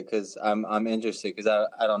done with it, because I'm interested, because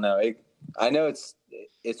I don't know. I know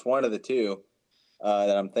it's one of the two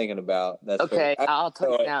that I'm thinking about. That's okay. fair. I'll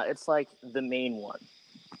tell you now. It's like the main one.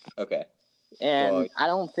 Okay. And Well, I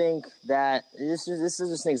don't think that this is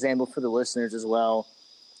just an example for the listeners as well.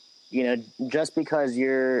 You know, just because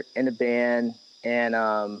you're in a band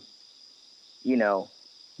and you know,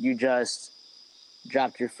 you just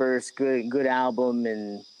dropped your first good album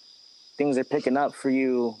and things are picking up for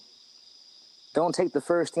you, don't take the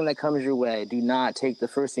first thing that comes your way. Do not take the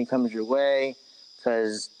first thing that comes your way,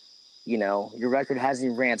 because you know your record hasn't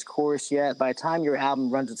even ran its course yet. By the time your album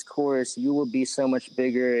runs its course, you will be so much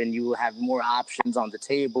bigger and you will have more options on the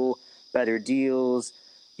table, better deals.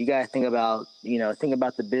 You got to think about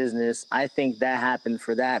the business. I think that happened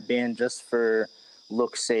for that band just for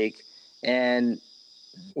look's sake. And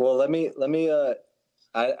well, let me.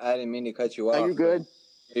 I didn't mean to cut you off. you're good.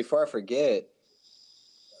 Before I forget,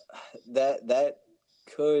 that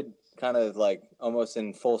could kind of like almost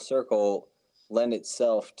in full circle lend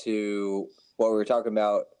itself to what we were talking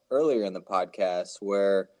about earlier in the podcast,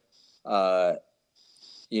 where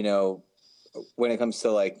you know, when it comes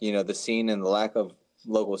to like, you know, the scene and the lack of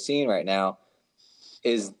local scene right now,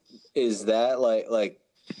 is that like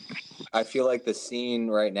I feel like the scene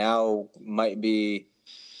right now might be,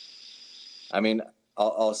 I mean,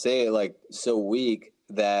 I'll say it, like, so weak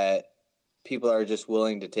that people are just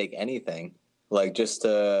willing to take anything, like just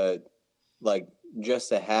to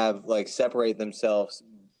have, like, separate themselves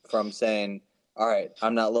from saying, all right,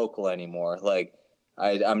 I'm not local anymore. Like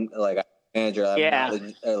I'm like a manager. I'm Yeah.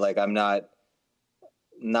 not like I'm not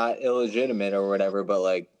illegitimate or whatever, but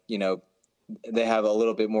like, you know, they have a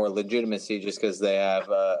little bit more legitimacy just because they have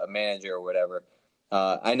a manager or whatever.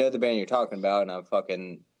 I know the band you're talking about, and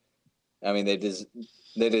I mean, they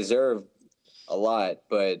deserve a lot,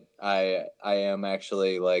 but I am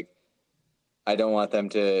actually like, I don't want them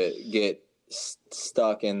to get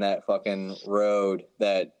stuck in that fucking road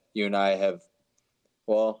that you and I have.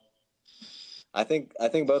 Well, I think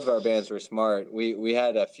both of our bands were smart. We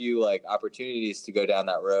had a few like opportunities to go down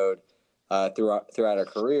that road throughout our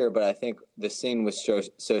career, but I think the scene was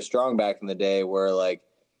so strong back in the day where like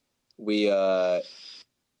we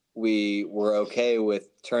we were okay with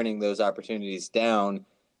turning those opportunities down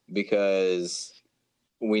because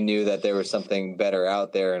we knew that there was something better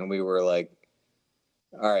out there, and we were like,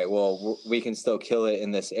 all right, well, we can still kill it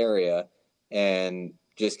in this area and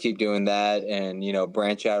just keep doing that, and, you know,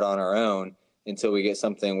 branch out on our own until we get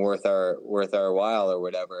something worth our while or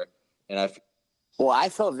whatever. And I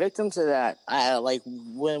fell victim to that. I like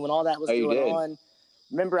when all that was going on.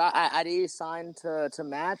 Remember, I did sign to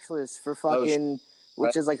Matchless for fucking,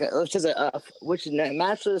 which is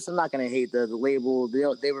Matchless. I'm not gonna hate the label.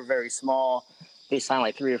 They were very small. They signed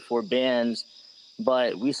like 3 or 4 bands,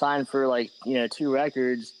 but we signed for like 2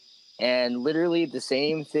 records, and literally the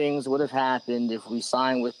same things would have happened if we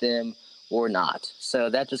signed with them or not. So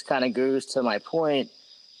that just kind of goes to my point.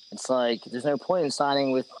 It's like there's no point in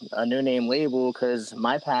signing with a no-name label, because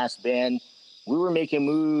my past band, we were making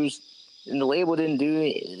moves, and the label didn't do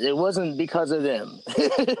it. It wasn't because of them.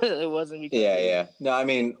 It wasn't because. Yeah. No, I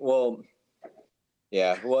mean, well,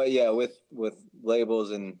 yeah, with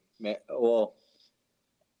labels and well,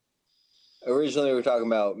 originally we were talking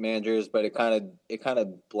about managers, but it kind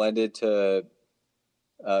of blended to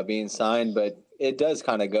being signed, but it does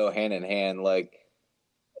kind of go hand in hand, like.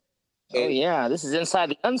 Oh yeah, this is inside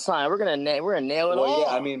the unsigned. We're gonna nail it all. Well,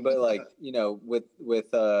 yeah, I mean, but like, you know, with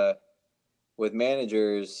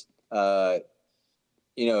managers, you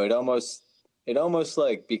know, it almost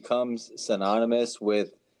like becomes synonymous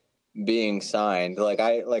with being signed. Like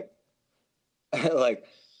like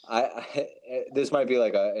I this might be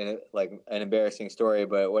like an embarrassing story,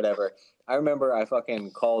 but whatever. I remember I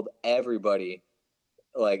fucking called everybody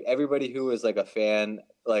like everybody who was like a fan,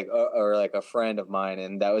 like or like a friend of mine,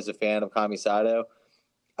 and that was a fan of Kamisado,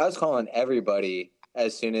 I was calling everybody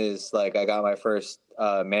as soon as like I got my first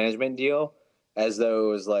management deal, as though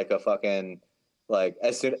it was like a fucking like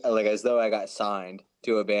as though I got signed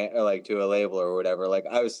to a band or like to a label or whatever. Like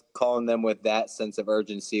I was calling them with that sense of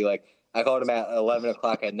urgency. Like I called them at 11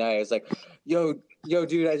 o'clock at night. I was like, yo,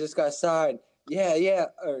 dude, I just got signed. Yeah,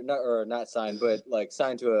 or not signed, but like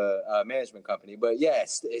signed to a management company. But yeah,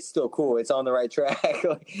 it's still cool. It's on the right track.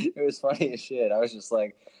 Like, it was funny as shit. I was just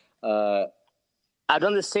like, I've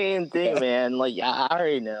done the same thing, man. Like I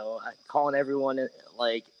already know. Calling everyone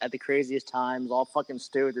like at the craziest times, all fucking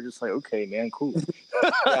stoked. They're just like, okay, man, cool.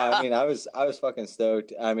 yeah, I mean, I was fucking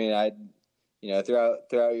stoked. I mean,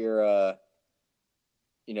 throughout your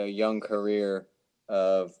young career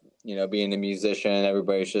of being a musician,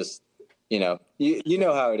 everybody's just you know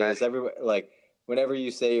how it is. Everybody, like, whenever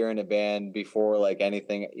you say you're in a band before like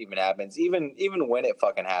anything even happens, even when it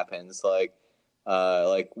fucking happens, like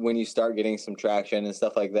when you start getting some traction and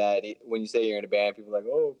stuff like that, when you say you're in a band, people are like,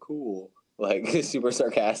 oh, cool, like super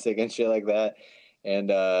sarcastic and shit like that. And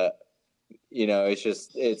it's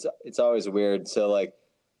just it's always weird. So like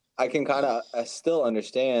I can kind of I still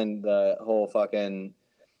understand the whole fucking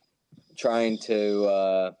trying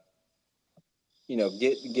to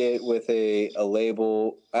get with a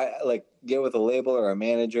label. Like get with a label or a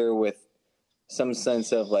manager with some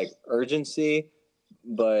sense of like urgency,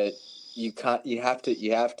 but you have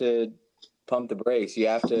to pump the brakes. You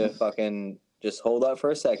have to fucking just hold up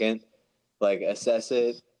for a second, like assess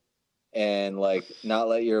it, and like not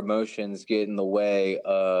let your emotions get in the way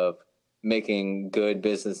of making good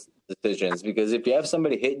business decisions. Because if you have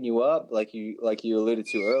somebody hitting you up, like you alluded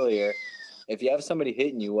to earlier, if you have somebody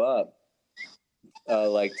hitting you up,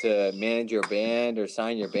 like to manage your band or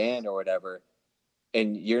sign your band or whatever,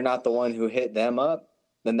 and you're not the one who hit them up,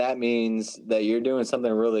 then that means that you're doing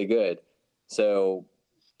something really good. So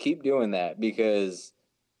keep doing that, because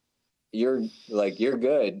you're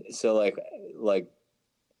good. So like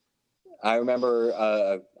I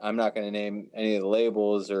remember, I'm not going to name any of the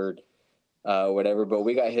labels or whatever, but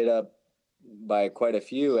we got hit up by quite a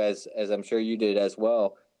few, as I'm sure you did as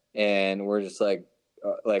well. And we're just like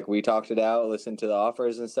we talked it out, listened to the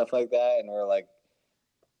offers and stuff like that, and we're like,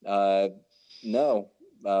 no,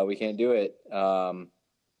 we can't do it,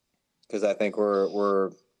 because I think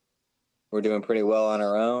we're doing pretty well on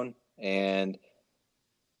our own, and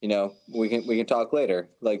we can talk later.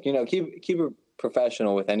 Like, keep it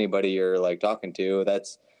professional with anybody you're like talking to.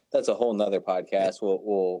 That's a whole nother podcast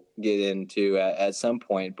we'll get into at some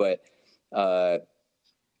point. But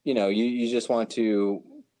you just want to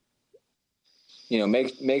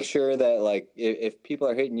make sure that like if people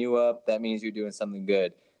are hitting you up, that means you're doing something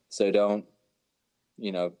good. So don't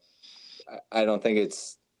I don't think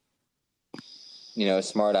it's a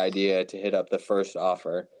smart idea to hit up the first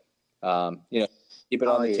offer. Keep it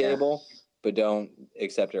on the table, but don't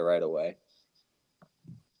accept it right away.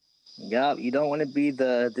 Yeah, you don't want to be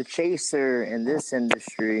the chaser in this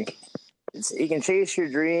industry. You can chase your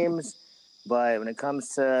dreams, but when it comes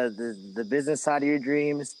to the business side of your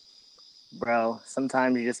dreams, bro,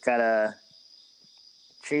 sometimes you just gotta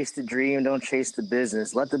chase the dream. Don't chase the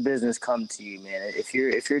business. Let the business come to you, man. If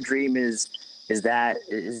your dream is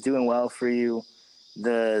doing well for you,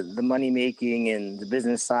 the money making and the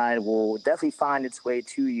business side will definitely find its way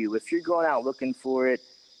to you. If you're going out looking for it,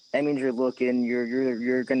 that means you're looking.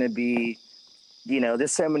 You're gonna be,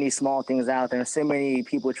 there's so many small things out there. So many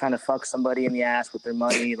people trying to fuck somebody in the ass with their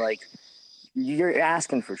money. Like, you're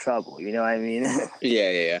asking for trouble. You know what I mean?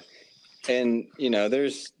 Yeah. And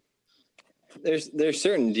there's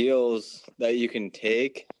certain deals that you can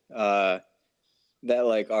take that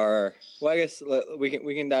like are, well, I guess we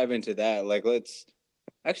can dive into that. Like, let's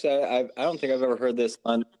actually, I don't think I've ever heard this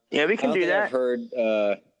on. Yeah, we can do that. I've heard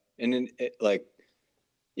and like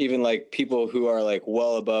even like people who are like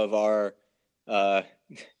well above our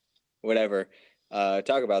whatever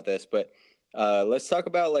talk about this, but let's talk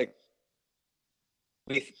about like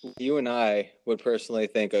you and I would personally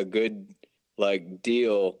think a good like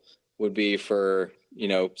deal would be for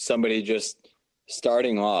somebody just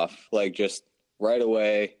starting off, like just right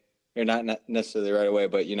away, or not necessarily right away,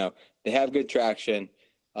 but they have good traction.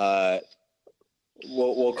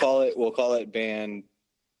 We'll call it band.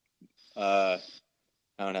 I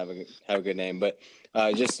don't have a good name, but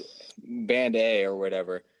just band A or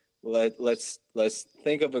whatever. Let's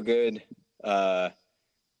think of a good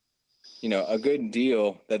a good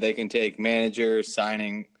deal that they can take, manager,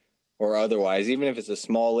 signing, or otherwise, even if it's a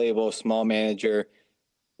small label, small manager.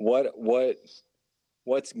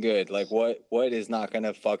 What's good? Like what is not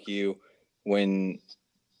gonna fuck you when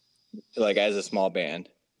like as a small band?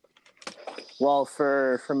 Well,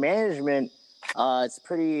 for management,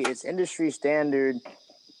 it's industry standard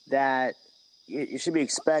that it should be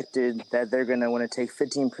expected that they're going to want to take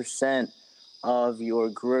 15% of your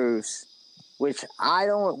gross, which I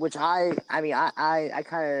don't, which I mean, I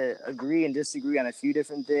kind of agree and disagree on a few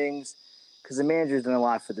different things because the manager's done a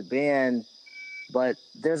lot for the band, but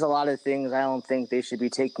there's a lot of things I don't think they should be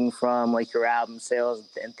taking from like your album sales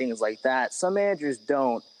and things like that. Some managers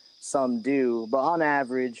don't, some do, but on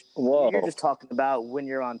average, you're Whoa. just talking about when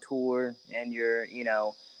you're on tour and you're,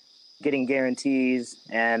 getting guarantees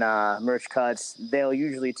and merch cuts, they'll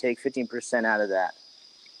usually take 15% out of that.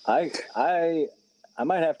 I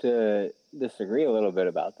might have to disagree a little bit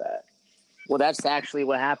about that. Well, that's actually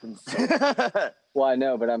what happens. Well, I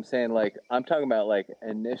know, but I'm saying like I'm talking about like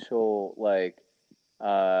initial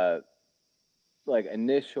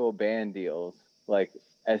initial band deals. Like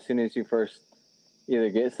as soon as you first either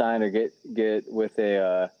get signed or get with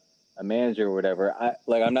a manager or whatever.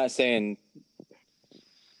 I'm not saying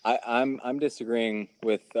I'm disagreeing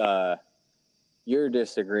with your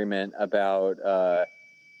disagreement about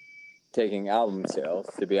taking album sales,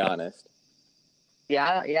 to be honest.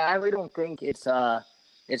 Yeah, I really don't think it's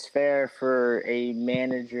fair for a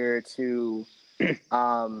manager to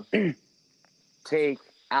take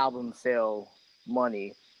album sale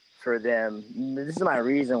money for them. This is my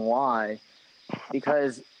reason why,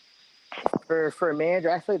 because for a manager,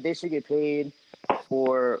 I feel like they should get paid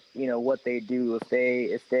for what they do. If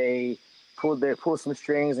they pull some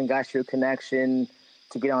strings and got you a connection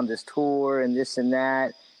to get on this tour and this and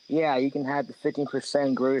that, yeah, you can have the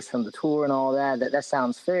 15% gross from the tour and all that. That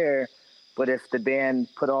sounds fair. But if the band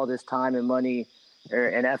put all this time and money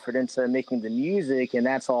and effort into making the music and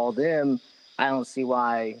that's all them, I don't see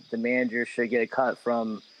why the manager should get a cut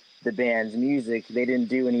from the band's music. They didn't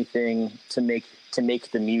do anything to make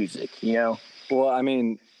the music. Well, I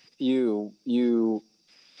mean, you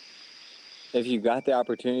if you got the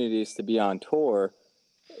opportunities to be on tour,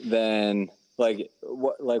 then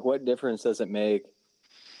what difference does it make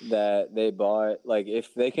that they bought, like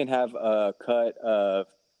if they can have a cut of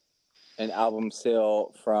an album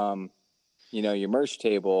sale from your merch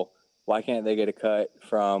table, why can't they get a cut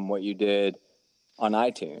from what you did on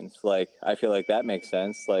iTunes? Like I feel like that makes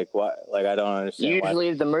sense. Like what? Like I don't understand.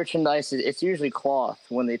 Usually the merchandise it's usually cloth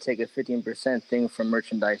when they take a 15% thing from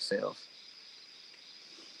merchandise sales.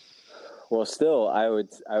 Well, still, I would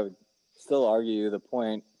still argue the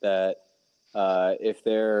point that if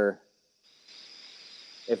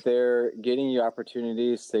they're getting you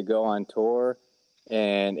opportunities to go on tour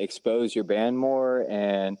and expose your band more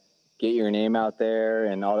and get your name out there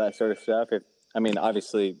and all that sort of stuff,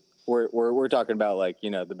 obviously we're talking about like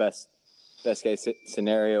the best case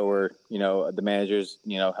scenario where the managers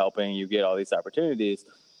helping you get all these opportunities.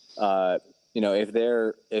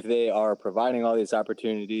 If they are providing all these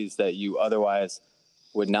opportunities that you otherwise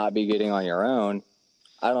would not be getting on your own,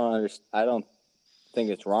 I don't think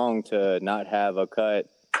it's wrong to not have a cut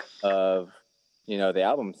of the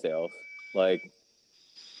album sales. Like,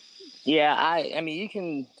 yeah, I mean you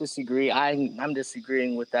can disagree. I'm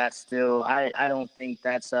disagreeing with that still. I don't think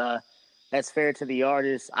that's fair to the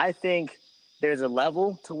artist. I think there's a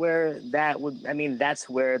level to where that's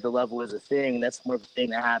where the level is a thing. That's more of a thing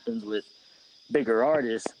that happens with bigger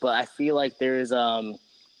artists. But I feel like there's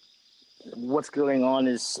what's going on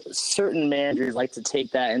is certain managers like to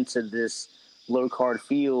take that into this low card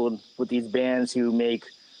field with these bands who make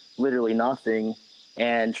literally nothing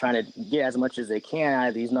and trying to get as much as they can out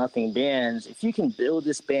of these nothing bands. If you can build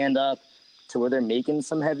this band up to where they're making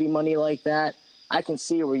some heavy money like that, I can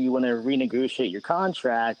see where you want to renegotiate your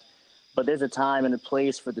contract, but there's a time and a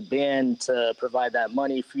place for the band to provide that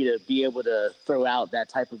money for you to be able to throw out that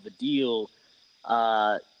type of a deal.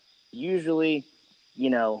 Usually,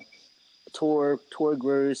 tour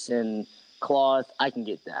gross and cloth, I can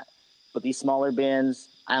get that. But these smaller bands,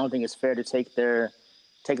 I don't think it's fair to take their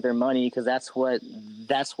money because that's why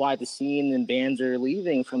the scene and bands are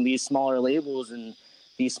leaving from these smaller labels and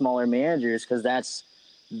these smaller managers because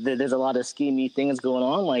there's a lot of schemy things going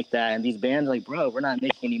on like that. And these bands are like, bro, we're not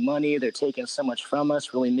making any money. They're taking so much from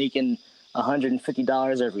us. We're only making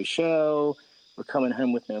 $150 every show. We're coming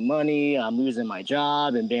home with no money. I'm losing my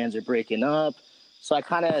job and bands are breaking up. So I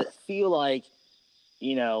kind of feel like,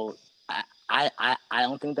 I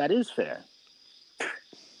don't think that is fair.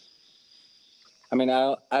 I mean,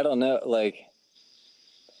 I don't know. Like,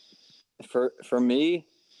 for me,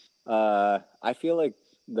 I feel like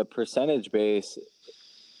the percentage base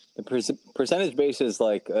is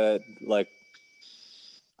like I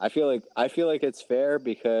feel like it's fair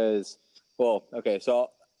because, well, okay,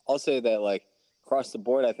 so I'll say that like across the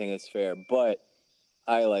board, I think it's fair. But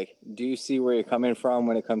I do see where you're coming from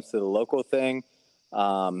when it comes to the local thing.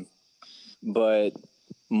 But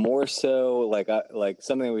more so like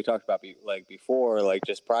something we talked about before, like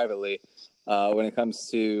just privately, when it comes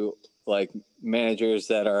to like managers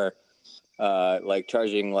that are like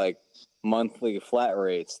charging like monthly flat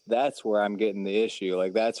rates. That's where I'm getting the issue.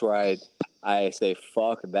 Like that's where I say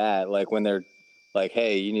fuck that. Like when they're like,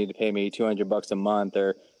 hey, you need to pay me $200 a month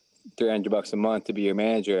or $300 a month to be your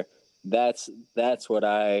manager. That's what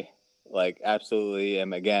I like absolutely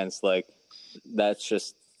am against. Like that's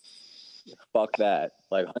just fuck that.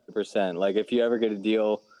 Like 100%. Like if you ever get a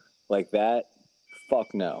deal like that,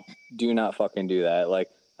 fuck no. Do not fucking do that. Like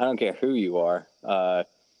I don't care who you are.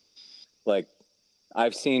 Like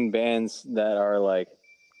I've seen bands that are like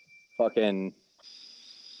fucking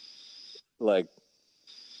like,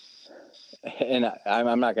 and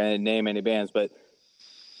I'm not going to name any bands, but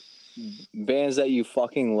bands that you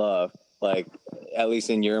fucking love, like at least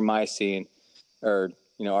in my scene or,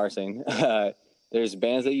 our scene, there's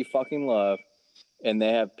bands that you fucking love and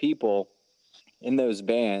they have people in those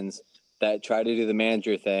bands that try to do the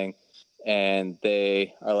manager thing and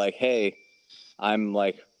they are like, hey, I'm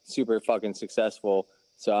like super fucking successful,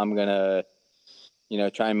 so I'm gonna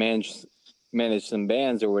try and manage some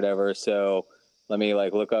bands or whatever, so let me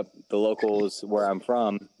like look up the locals where I'm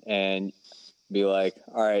from and be like,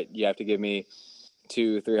 all right, you have to give me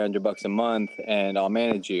 $200-300 a month and I'll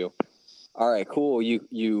manage you. All right, cool.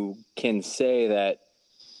 You can say that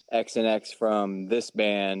X and X from this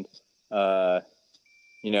band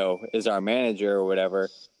is our manager or whatever,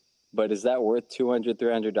 but is that worth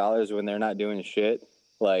 $200-300 when they're not doing shit?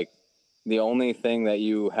 Like the only thing that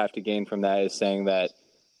you have to gain from that is saying that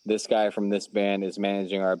this guy from this band is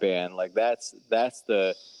managing our band. Like that's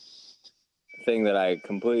the thing that I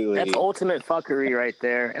completely... That's ultimate fuckery right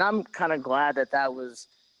there. And I'm kind of glad that was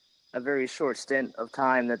a very short stint of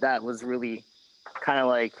time that was really kind of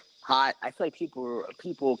like hot. I feel like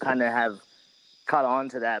people kind of have caught on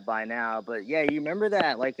to that by now. But yeah, you remember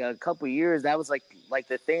that like a couple years, that was like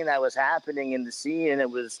the thing that was happening in the scene, and it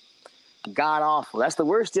was god awful. That's the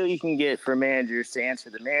worst deal you can get for managers, to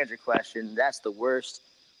answer the manager question. That's the worst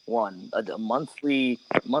one. A monthly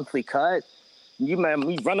cut. You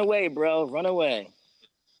run away, bro. Run away.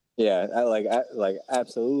 Yeah, I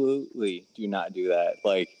absolutely do not do that.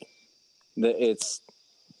 Like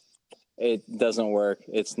it doesn't work.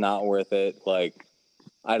 It's not worth it. Like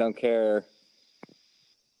I don't care.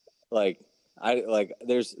 Like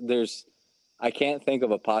there's I can't think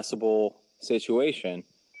of a possible situation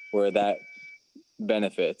where that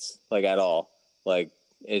benefits like at all. Like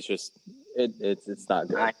it's just it's not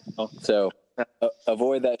good. So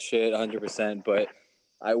avoid that shit 100%. But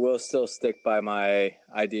I will still stick by my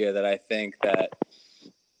idea that I think that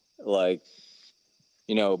like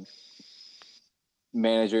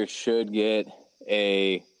managers should get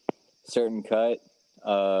a certain cut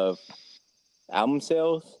of album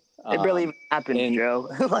sales. It barely even happened, Joe.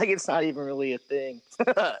 Like it's not even really a thing.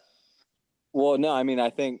 Well, no, I mean,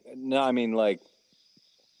 like,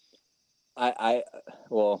 I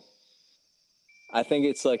think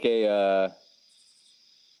it's like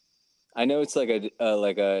I know it's like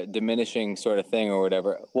a diminishing sort of thing or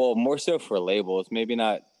whatever. Well, more so for labels. Maybe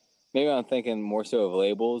not. Maybe I'm thinking more so of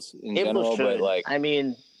labels in general, but like, I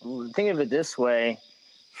mean, think of it this way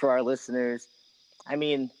for our listeners. I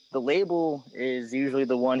mean, the label is usually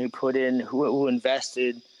the one who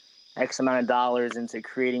invested X amount of dollars into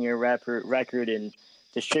creating your record and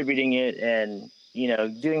distributing it and,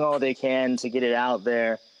 doing all they can to get it out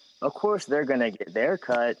there. Of course, they're going to get their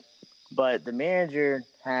cut, but the manager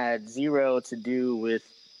had zero to do with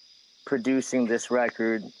producing this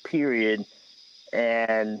record, period.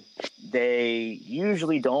 And they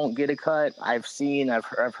usually don't get a cut. I've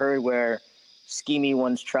heard where schemy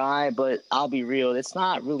ones try, but I'll be real, it's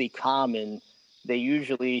not really common. They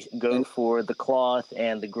usually go for the cloth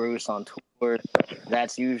and the gross on tour.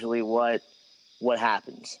 That's usually what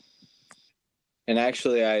happens. And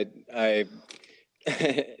actually, I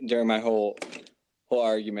during my whole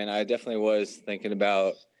argument, I definitely was thinking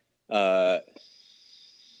about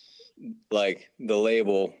like the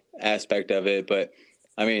label aspect of it. But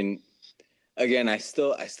I mean, again, I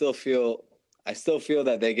still feel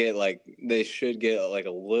that they should get like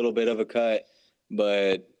a little bit of a cut.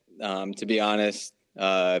 But to be honest,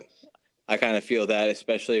 I kind of feel that,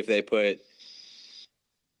 especially if they put.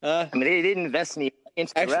 I mean, they didn't invest any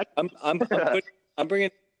into the record.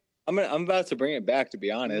 I'm about to bring it back. To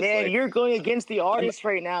be honest, man, you're going against the artist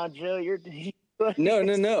right now, Joe.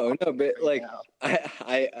 No. But like,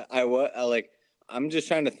 I'm just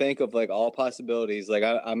trying to think of like all possibilities. Like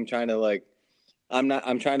I'm trying to like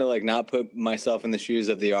I'm trying to like not put myself in the shoes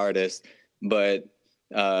of the artist, but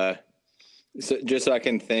so just so I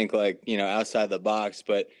can think like, outside the box.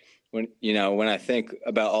 But when I think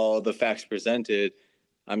about all the facts presented,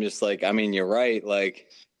 I'm just like, I mean, you're right. Like,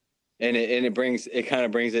 and it kind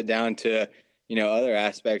of brings it down to, other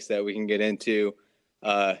aspects that we can get into.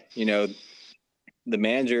 The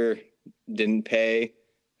manager didn't pay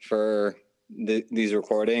for these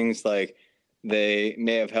recordings. Like, they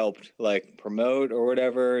may have helped like promote or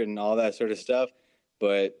whatever and all that sort of stuff,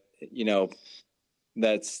 but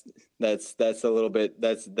that's that's a little bit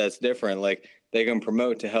that's different. Like, they can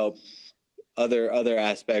promote to help other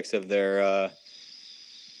aspects of their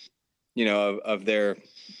of their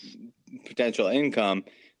potential income,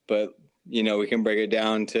 but we can break it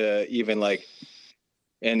down to even like,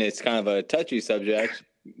 and it's kind of a touchy subject,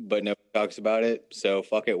 but nobody talks about it, so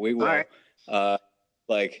fuck it, we will. All right.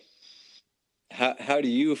 Like, how do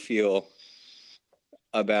you feel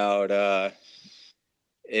about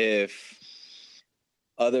if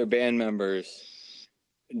other band members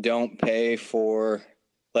don't pay for,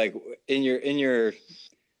 like, in your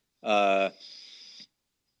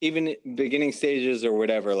even beginning stages or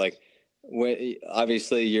whatever, like, when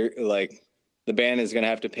obviously you're like, the band is going to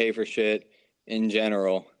have to pay for shit in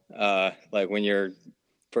general, like when you're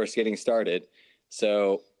first getting started.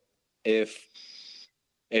 So if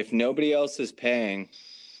nobody else is paying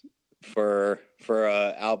for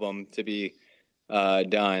a album to be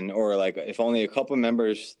done, or like if only a couple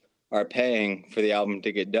members are paying for the album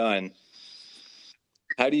to get done,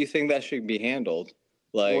 how do you think that should be handled?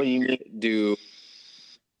 Like, What do you mean?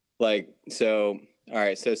 So all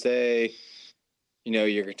right, so say your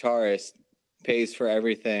guitarist pays for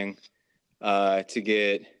everything, he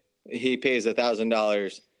pays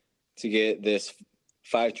 $1,000 to get this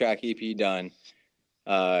 5-track EP done,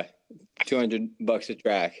 $200 a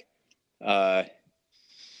track.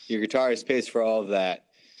 Your guitarist pays for all of that,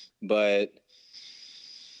 but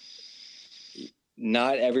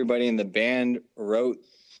not everybody in the band wrote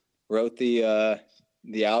the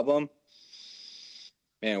album.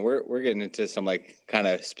 Man, we're getting into some like kind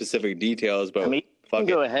of specific details, but I mean, you fuck can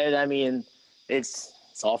go it. ahead. I mean, it's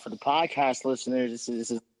all for the podcast listeners.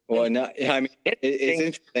 This is Well, no, I mean, it's interesting.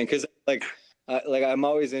 interesting because like I'm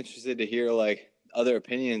always interested to hear like other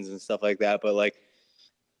opinions and stuff like that. But like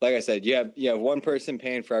I said, you have one person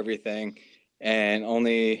paying for everything, and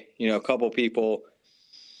only a couple people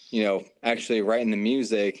actually writing the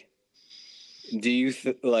music. Do you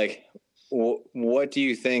what do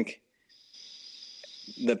you think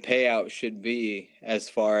the payout should be, as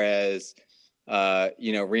far as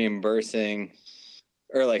reimbursing,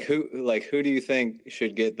 or like who do you think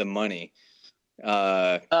should get the money?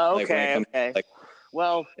 Oh, Like, when it okay, comes okay. like,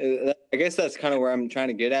 Well, I guess that's kind of where I'm trying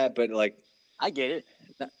to get at, but like, I get it.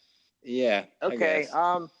 yeah, I Okay.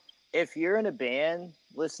 guess. If you're in a band,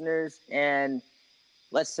 listeners, and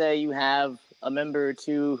let's say you have a member or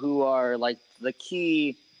two who are like the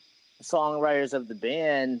key songwriters of the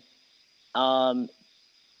band, um,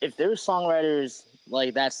 if they're songwriters,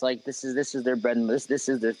 like that's like this is their bread and this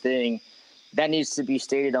is their thing, that needs to be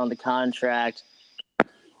stated on the contract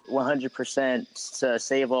 100% to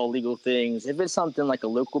save all legal things. If it's something like a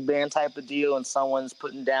local band type of deal and someone's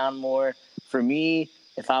putting down more, for me,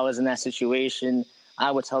 if I was in that situation, I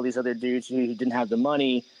would tell these other dudes who didn't have the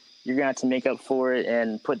money, you're gonna have to make up for it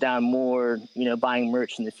and put down more, buying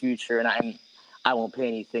merch in the future, and I won't pay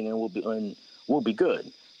anything, and we'll be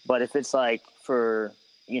good. But if it's like for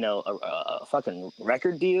a fucking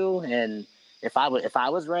record deal, and if I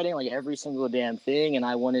was writing like every single damn thing, and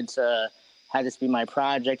I wanted to have this be my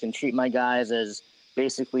project and treat my guys as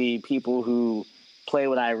basically people who play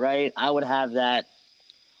what I write, I would have that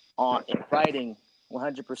in writing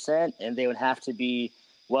 100%, and they would have to be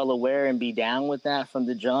well aware and be down with that from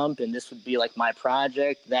the jump. And this would be like my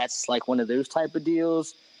project. That's like one of those type of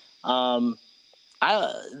deals. There are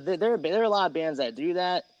a lot of bands that do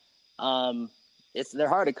that. They're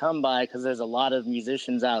hard to come by because there's a lot of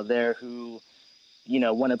musicians out there who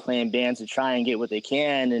want to play in bands to try and get what they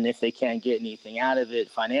can, and if they can't get anything out of it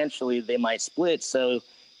financially, they might split. So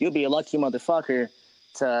you'll be a lucky motherfucker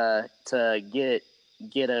to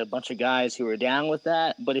get a bunch of guys who are down with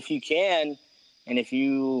that. But if you can, and if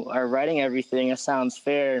you are writing everything, it sounds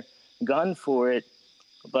fair, gun for it.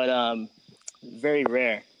 But very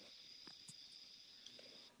rare.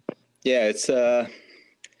 Yeah, it's a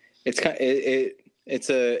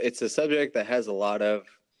subject that has a lot of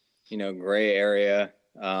gray area.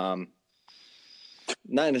 Not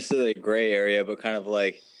necessarily a gray area, but kind of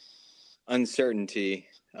like uncertainty,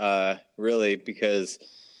 really, because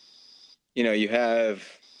you have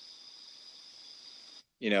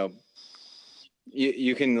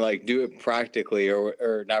you can like do it practically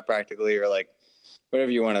or not practically or like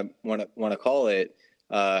whatever you want to call it.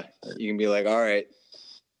 You can be like, all right,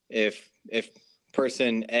 if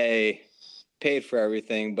person A paid for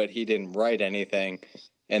everything but he didn't write anything,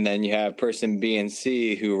 and then you have person B and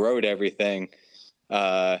C who wrote everything,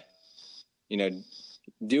 you know,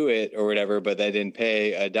 do it or whatever, but they didn't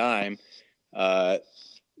pay a dime,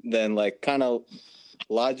 then like kind of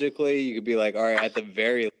logically you could be like, all right, at the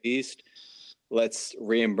very least, let's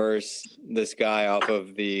reimburse this guy off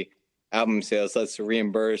of the album sales. Let's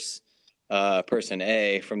reimburse person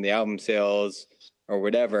A from the album sales or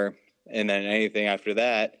whatever. And then anything after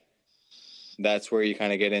that, that's where you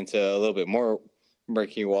kind of get into a little bit more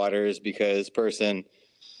murky waters, because person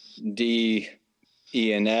D,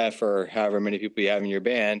 E, and F, or however many people you have in your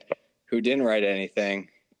band who didn't write anything,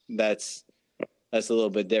 that's a little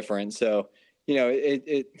bit different. So, you know,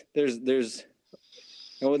 there's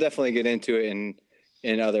and we'll definitely get into it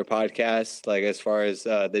in other podcasts, like as far as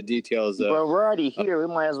the details of. Bro, we're already here.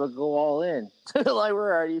 We might as well go all in. Like,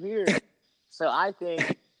 we're already here. So I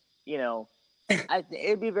think, you know,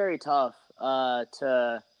 it'd be very tough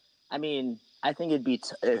to. I mean, I think it'd be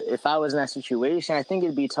if I was in that situation. I think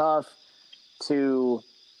it'd be tough to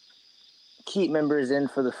keep members in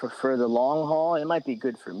for the long haul. It might be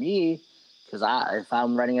good for me because if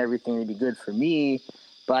I'm running everything, it'd be good for me.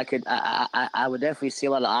 But I would definitely see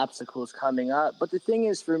a lot of obstacles coming up. But the thing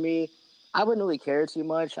is, for me, I wouldn't really care too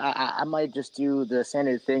much. I might just do the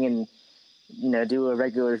standard thing and, you know, do a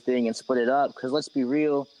regular thing and split it up. Because let's be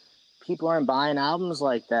real, people aren't buying albums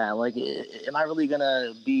like that. Like, am I really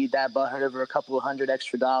gonna be that butthurt over a couple of $100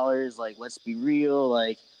 extra? Like, let's be real.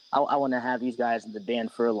 Like, I want to have these guys in the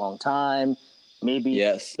band for a long time. Maybe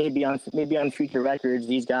on future records,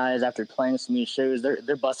 these guys, after playing so many shows,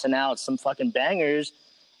 they're busting out some fucking bangers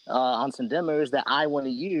on some demos that I want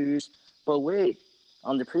to use. But wait,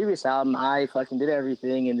 on the previous album, I fucking did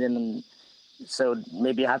everything, and then so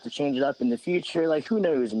maybe I have to change it up in the future. Like, who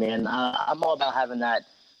knows, man? I'm all about having that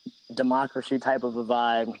democracy type of a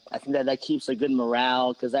vibe. I think that keeps a good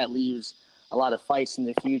morale, because that leaves a lot of fights in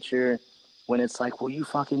the future when it's like, well, you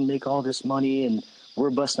fucking make all this money and we're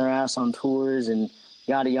busting our ass on tours and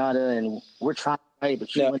yada yada, and we're trying, right?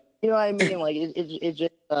 But you know what I mean? Like, it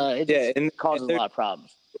just causes a lot of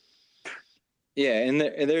problems. Yeah, and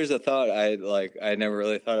there's a thought I never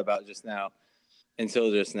really thought about just now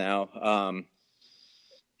until just now.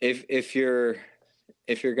 If you're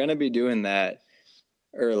gonna be doing that,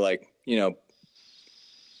 or like, you know,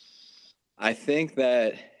 I think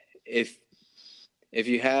that if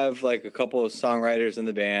you have like a couple of songwriters in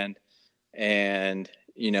the band and,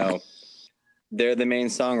 you know, they're the main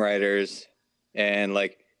songwriters and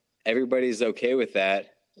like everybody's okay with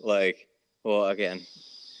that, like, well, again,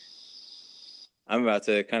 I'm about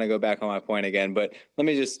to kind of go back on my point again, but let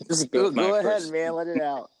me just go ahead, man. Let it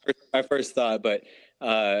out. My first thought, but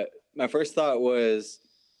my first thought was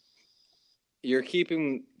you're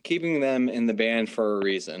keeping them in the band for a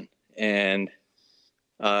reason, and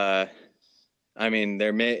I mean,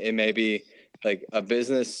 it may be like a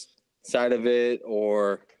business side of it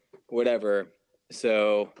or whatever.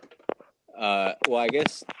 So, well, I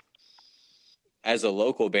guess as a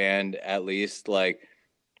local band, at least, like,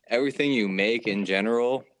 everything you make in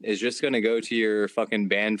general is just going to go to your fucking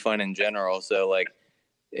band fund in general. So like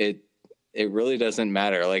it really doesn't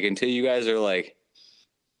matter. Like, until you guys are like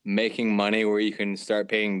making money where you can start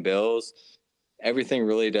paying bills, everything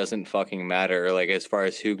really doesn't fucking matter. Like, as far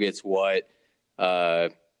as who gets what, you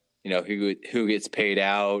know, who gets paid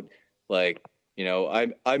out. Like, you know,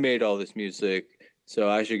 I made all this music, so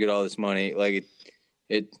I should get all this money. Like,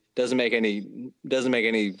 it doesn't make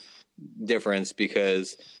any difference,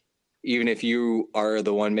 because even if you are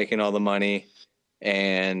the one making all the money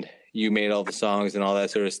and you made all the songs and all that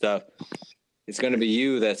sort of stuff, it's going to be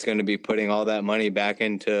you that's going to be putting all that money back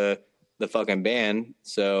into the fucking band.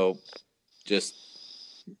 So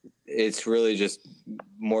it's really just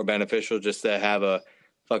more beneficial just to have a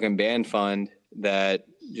fucking band fund that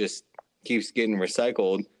just keeps getting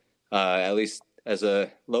recycled, at least as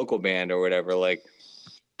a local band or whatever. Like,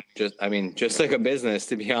 just like a business,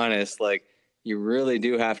 to be honest. Like, you really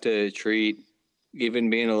do have to treat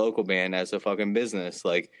even being a local band as a fucking business.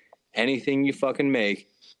 Like, anything you fucking make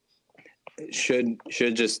should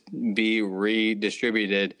just be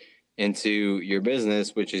redistributed into your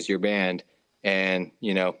business, which is your band. And,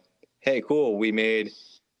 you know, hey, cool, we made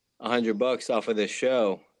 $100 off of this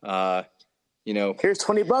show. You know, here's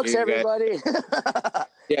 $20, everybody.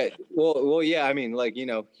 Yeah. Well, yeah. I mean, like, you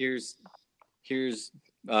know, here's you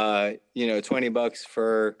know, $20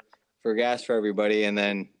 for gas for everybody, and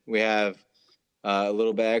then we have a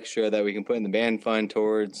little bit extra that we can put in the band fund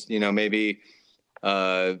towards, maybe,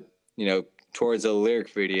 towards a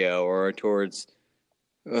lyric video or towards,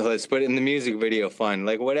 well, let's put it in the music video fund,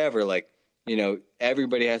 like whatever, like,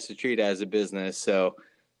 everybody has to treat it as a business. So,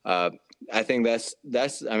 I think that's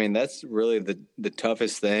really the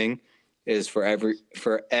toughest thing is for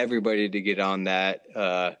everybody to get on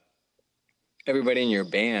that, everybody in your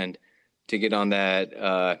band to get on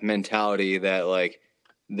that mentality that like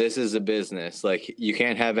this is a business. Like you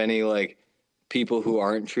can't have any like people who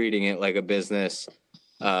aren't treating it like a business,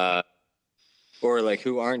 or like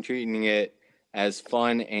who aren't treating it as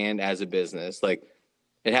fun and as a business. Like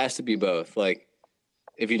it has to be both. Like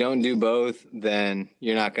if you don't do both, then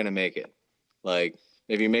you're not going to make it. Like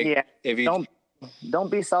if you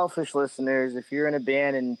don't be selfish, listeners. If you're in a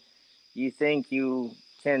band and you think you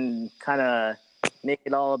can kind of make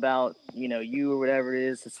it all about you or whatever it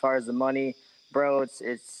is as far as the money, bro,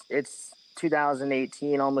 it's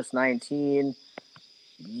 2018, almost 19.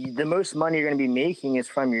 The most money you're going to be making is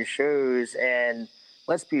from your shows, and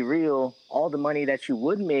let's be real, all the money that you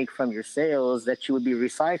would make from your sales that you would be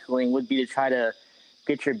recycling would be to try to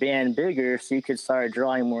get your band bigger so you could start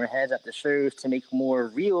drawing more heads at the shows to make more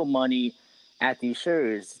real money at these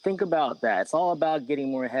shows. Think about that. It's all about getting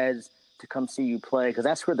more heads to come see you play because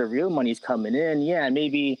that's where the real money's coming in. Yeah,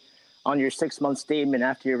 maybe on your 6-month statement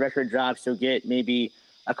after your record drops, you'll get maybe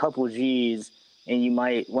a couple G's and you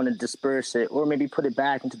might want to disperse it or maybe put it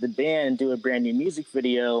back into the band and do a brand new music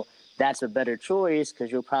video. That's a better choice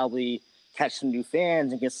because you'll probably catch some new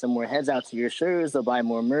fans and get some more heads out to your shows. They'll buy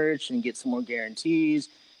more merch and get some more guarantees.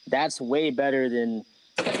 That's way better than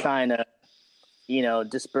trying to,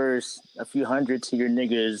 disperse a few hundred to your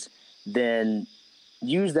niggas. Then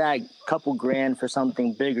use that couple grand for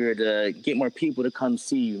something bigger to get more people to come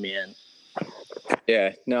see you, man.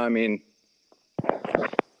 Yeah, no, I mean,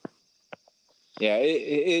 yeah,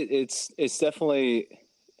 it's definitely,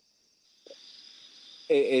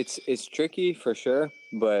 it's tricky for sure.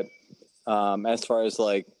 But as far as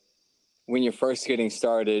like when you're first getting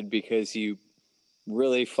started, because you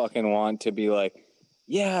really fucking want to be like,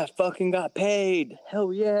 yeah, I fucking got paid.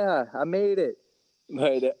 Hell yeah, I made it.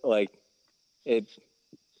 But like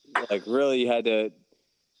really you had to,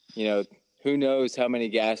 who knows how many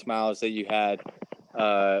gas miles that you had,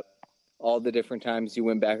 all the different times you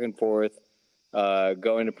went back and forth,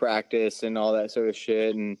 going to practice and all that sort of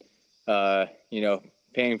shit. And,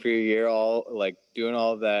 paying for your year, all like doing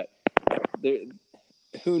all of that.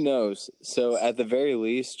 Who knows? So at the very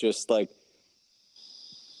least, just like,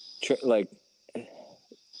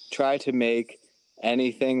 try to make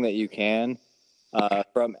anything that you can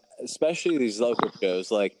from especially these local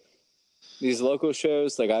shows. Like these local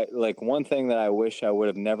shows, like one thing that I wish I would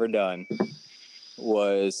have never done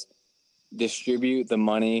was distribute the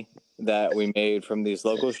money that we made from these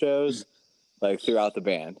local shows like throughout the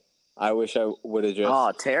band. I wish I would have just.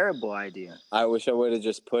 Oh, terrible idea. I wish I would have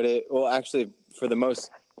just put it. Well, actually, for the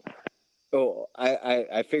most. Oh,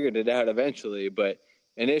 I figured it out eventually, but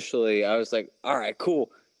initially I was like, all right,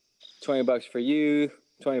 cool. $20 for you,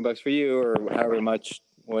 $20 for you, or however much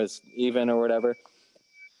was even or whatever.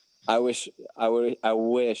 I wish I would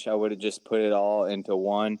have just put it all into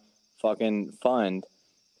one fucking fund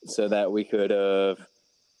so that we could have,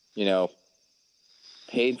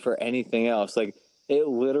 paid for anything else. Like it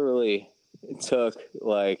literally took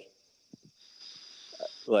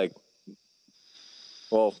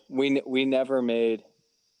well, we never made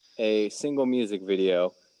a single music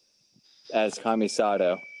video as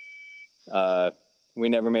Kamisato. We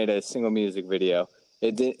never made a single music video.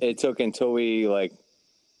 It took until we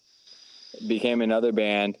became another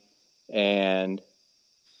band and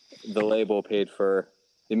the label paid for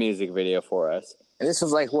the music video for us. And this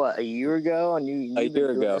was like what, a year ago? And a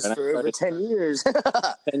year ago, and for over 10 years.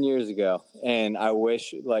 10 years ago, and I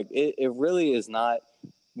wish it really is not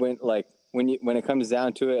when it comes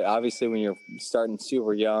down to it. Obviously, when you're starting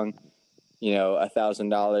super young, $1,000,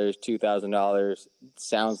 $2,000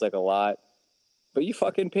 sounds like a lot, but you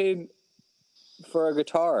fucking paid for a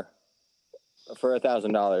guitar for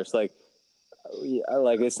 $1,000. Like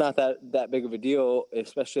it's not that big of a deal,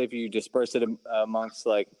 especially if you disperse it amongst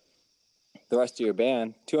the rest of your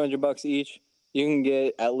band. $200 each, you can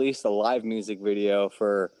get at least a live music video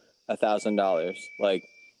for $1,000.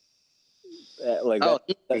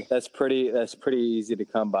 That's pretty easy to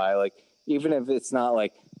come by. Like even if it's not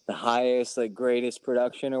like the highest greatest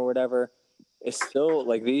production or whatever, it's still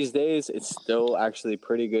these days it's still actually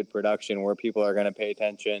pretty good production where people are going to pay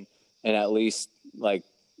attention and at least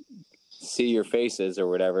see your faces or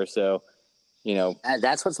whatever. So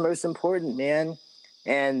that's what's most important, man.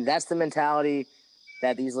 And that's the mentality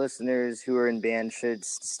that these listeners who are in bands should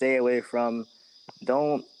stay away from.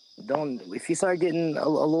 Don't if you start getting a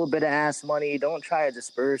little bit of ass money, don't try to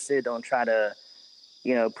disperse it. Don't try to,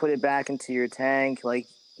 put it back into your tank. Like,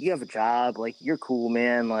 you have a job. Like, you're cool,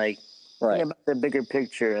 man. Like, Right. think about the bigger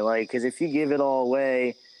picture. Like, because if you give it all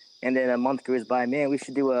away and then a month goes by, man, we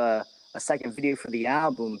should do a second video for the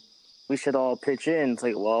album. We should all pitch in. It's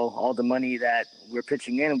like, well, all the money that we're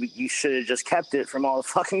pitching in, you should have just kept it from all the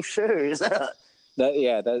fucking shows.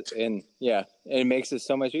 It makes it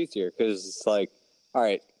so much easier because it's like, all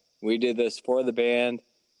right, we did this for the band,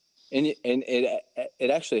 and it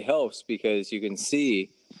actually helps because you can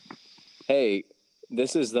see, hey,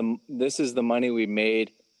 this is the money we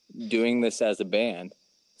made doing this as a band.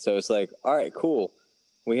 So it's like, all right, cool.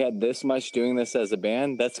 We had this much doing this as a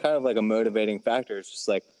band. That's kind of like a motivating factor. It's just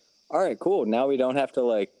like, all right, cool. Now we don't have to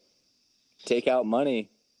like take out money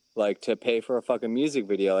like to pay for a fucking music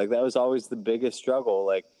video. Like, that was always the biggest struggle.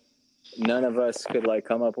 Like, none of us could like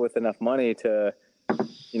come up with enough money to,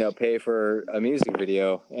 pay for a music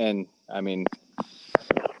video. And I mean,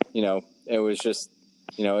 it was just,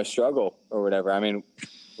 a struggle or whatever. I mean,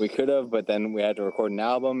 we could have, but then we had to record an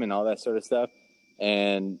album and all that sort of stuff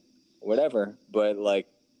and whatever. But like,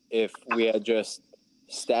 if we had just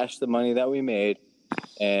stashed the money that we made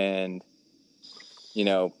and,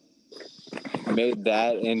 made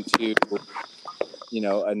that into,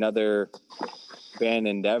 another band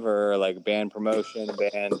endeavor, like band promotion,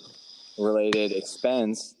 band related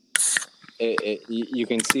expense, you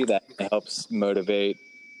can see that it helps motivate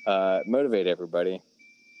everybody.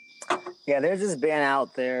 Yeah, there's this band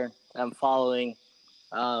out there I'm following.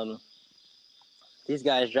 These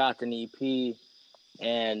guys dropped an EP,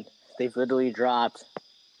 and they've literally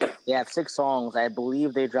they have 6 songs. I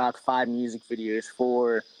believe they dropped 5 music videos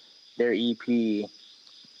for their EP.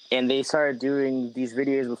 And they started doing these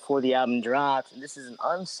videos before the album dropped. And this is an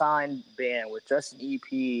unsigned band with just an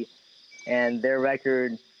EP, and their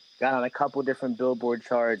record got on a couple different Billboard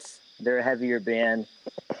charts. They're a heavier band,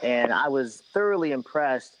 and I was thoroughly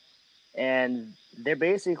impressed. And they're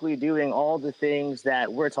basically doing all the things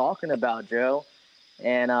that we're talking about, Joe.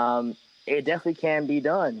 And it definitely can be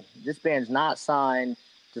done. This band's not signed,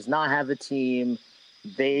 does not have a team.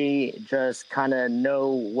 They just kind of know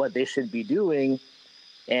what they should be doing.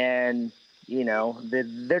 And,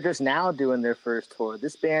 they're just now doing their first tour.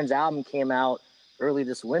 This band's album came out early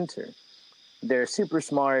this winter. They're super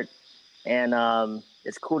smart, and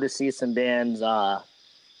it's cool to see some bands,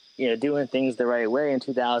 doing things the right way in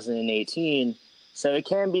 2018. So it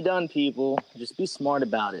can be done, people. Just be smart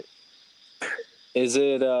about it. Is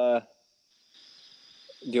it,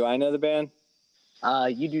 do I know the band?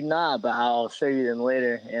 You do not, but I'll show you them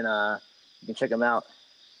later, and you can check them out.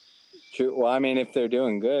 True. Well, I mean, if they're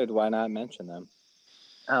doing good, why not mention them?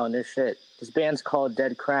 Oh, no shit. This band's called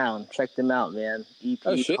Dead Crown. Check them out, man. EP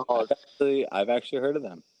oh, shit. Called, I've actually heard of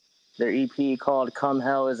them. Their EP called Come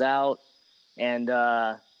Hell is out, and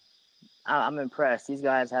I'm impressed. These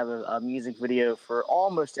guys have a music video for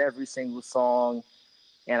almost every single song,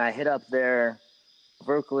 and I hit up their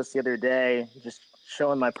vocalist the other day, just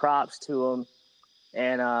showing my props to him,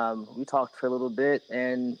 and we talked for a little bit,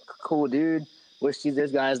 and cool dude. Wish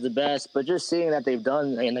those guys the best, but just seeing that they've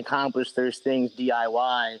done and accomplished those things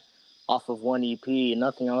DIY off of one EP and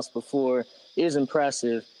nothing else before is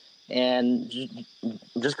impressive. And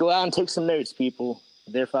just go out and take some notes, people.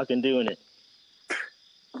 They're fucking doing it.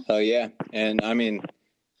 Oh yeah, and I mean,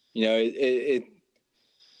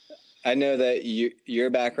 I know that your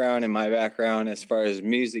background and my background, as far as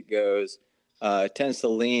music goes, tends to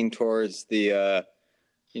lean towards the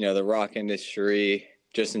the rock industry.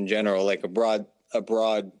 Just in general, like a broad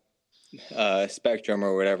spectrum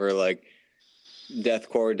or whatever, like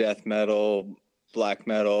deathcore, death metal, black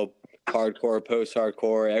metal, hardcore,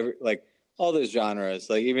 post-hardcore, like all those genres,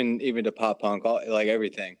 like even to pop punk, like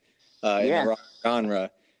everything in the rock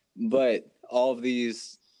genre. But all of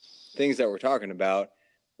these things that we're talking about,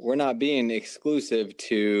 we're not being exclusive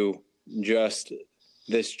to just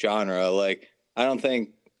this genre. Like I don't think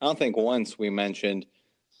once we mentioned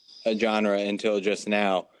a genre until just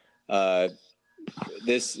now.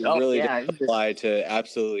 This really does apply to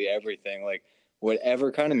absolutely everything. Like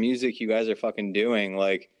whatever kind of music you guys are fucking doing,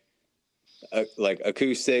 like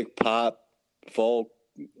acoustic, pop, folk,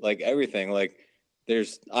 like everything. Like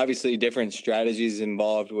there's obviously different strategies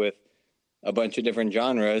involved with a bunch of different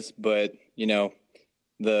genres, but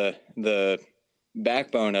the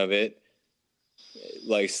backbone of it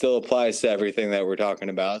like still applies to everything that we're talking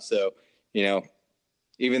about. So,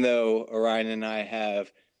 even though Orion and I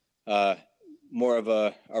have more of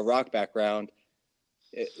a rock background,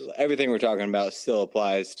 everything we're talking about still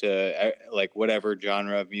applies to like whatever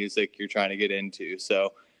genre of music you're trying to get into.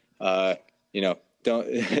 So, you know,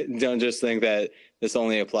 don't just think that this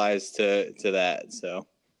only applies to that. So,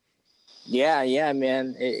 Yeah,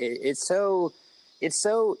 man. It's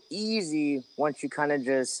so easy once you kind of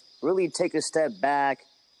just really take a step back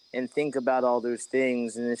and think about all those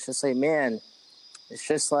things, and it's just like, man, it's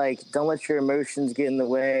just like, don't let your emotions get in the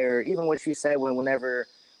way, or even what you said whenever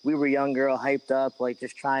we were younger, all hyped up, like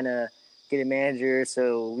just trying to get a manager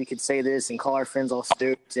so we could say this and call our friends all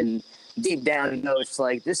stoked, and deep down, you know, it's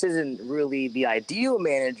like, this isn't really the ideal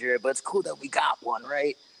manager, but it's cool that we got one,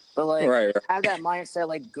 right? But like, right. have that mindset,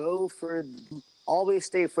 like always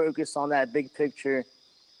stay focused on that big picture,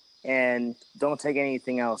 and don't take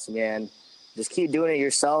anything else, man. Just keep doing it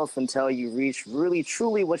yourself until you reach really,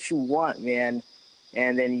 truly what you want, man.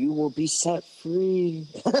 And then you will be set free.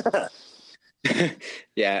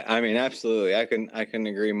 Yeah, I mean, absolutely. I can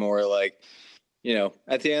agree more. Like, you know,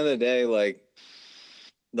 at the end of the day, like,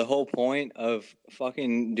 the whole point of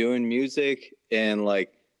fucking doing music and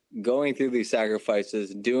like going through these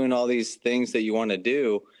sacrifices, doing all these things that you want to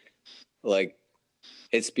do, like,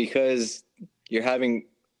 it's because you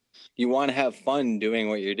want to have fun doing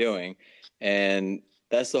what you're doing. And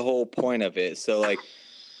that's the whole point of it. So like,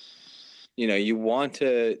 you know, you want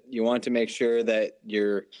to make sure that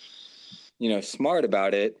you're, you know, smart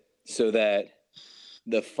about it so that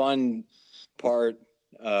the fun part,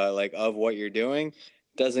 like of what you're doing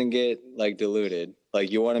doesn't get like diluted. Like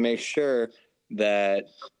you want to make sure that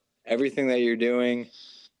everything that you're doing,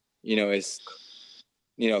 you know, is,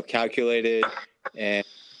 you know, calculated and,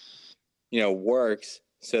 you know, works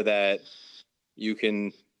so that you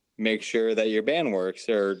can make sure that your band works,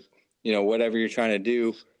 or, you know, whatever you're trying to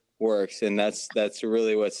do works. And that's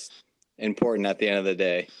really what's important at the end of the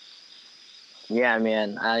day. Yeah,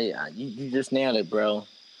 man. You just nailed it, bro.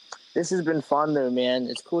 This has been fun, though, man.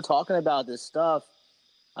 It's cool talking about this stuff.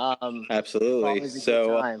 Absolutely.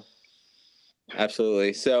 So,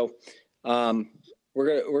 absolutely. So,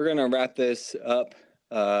 we're gonna wrap this up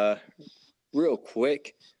real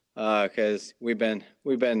quick because we've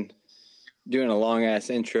been doing a long ass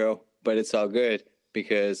intro, but it's all good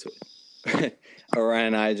because Orion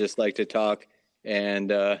and I just like to talk and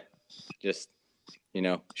just, you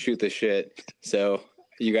know, shoot the shit. So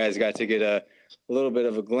you guys got to get a little bit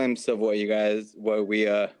of a glimpse of what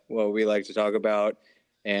we like to talk about,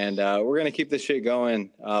 and we're gonna keep this shit going.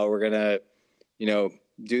 We're gonna, you know,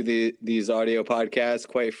 do these audio podcasts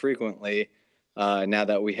quite frequently now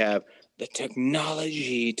that we have the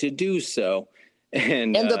technology to do so,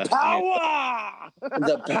 and the power,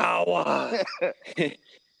 the power.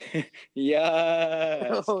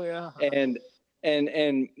 Yes. Oh yeah. And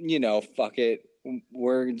you know, fuck it.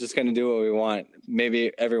 We're just gonna do what we want.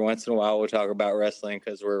 Maybe every once in a while we'll talk about wrestling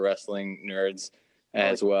because we're wrestling nerds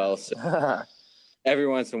as well. So every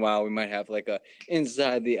once in a while we might have like a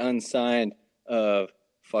inside the unsigned of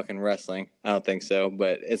fucking wrestling. I don't think so,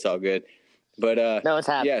 but it's all good. But no, it's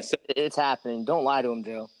happening. Yeah, so, it's happening. Don't lie to him,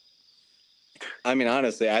 Joe. I mean,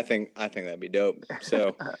 honestly, I think that'd be dope.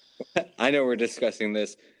 So I know we're discussing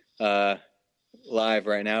this live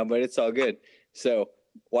right now, but it's all good. So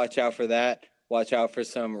watch out for that. Watch out for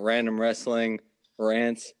some random wrestling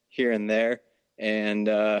rants here and there. And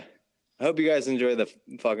I hope you guys enjoy the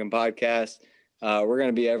fucking podcast. We're going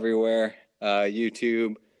to be everywhere.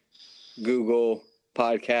 YouTube, Google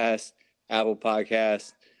Podcast, Apple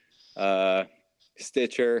Podcast,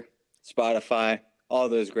 Stitcher, Spotify, all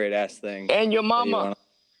those great ass things. And your mama.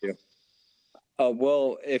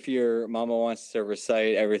 Well, if your mama wants to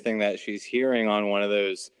recite everything that she's hearing on one of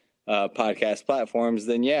those podcast platforms,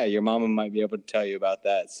 then yeah, your mama might be able to tell you about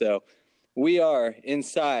that. So we are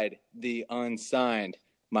inside the unsigned.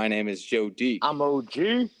 My name is Joe D. I'm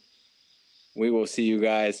OG. We will see you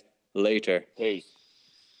guys later. Peace.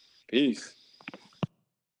 Peace.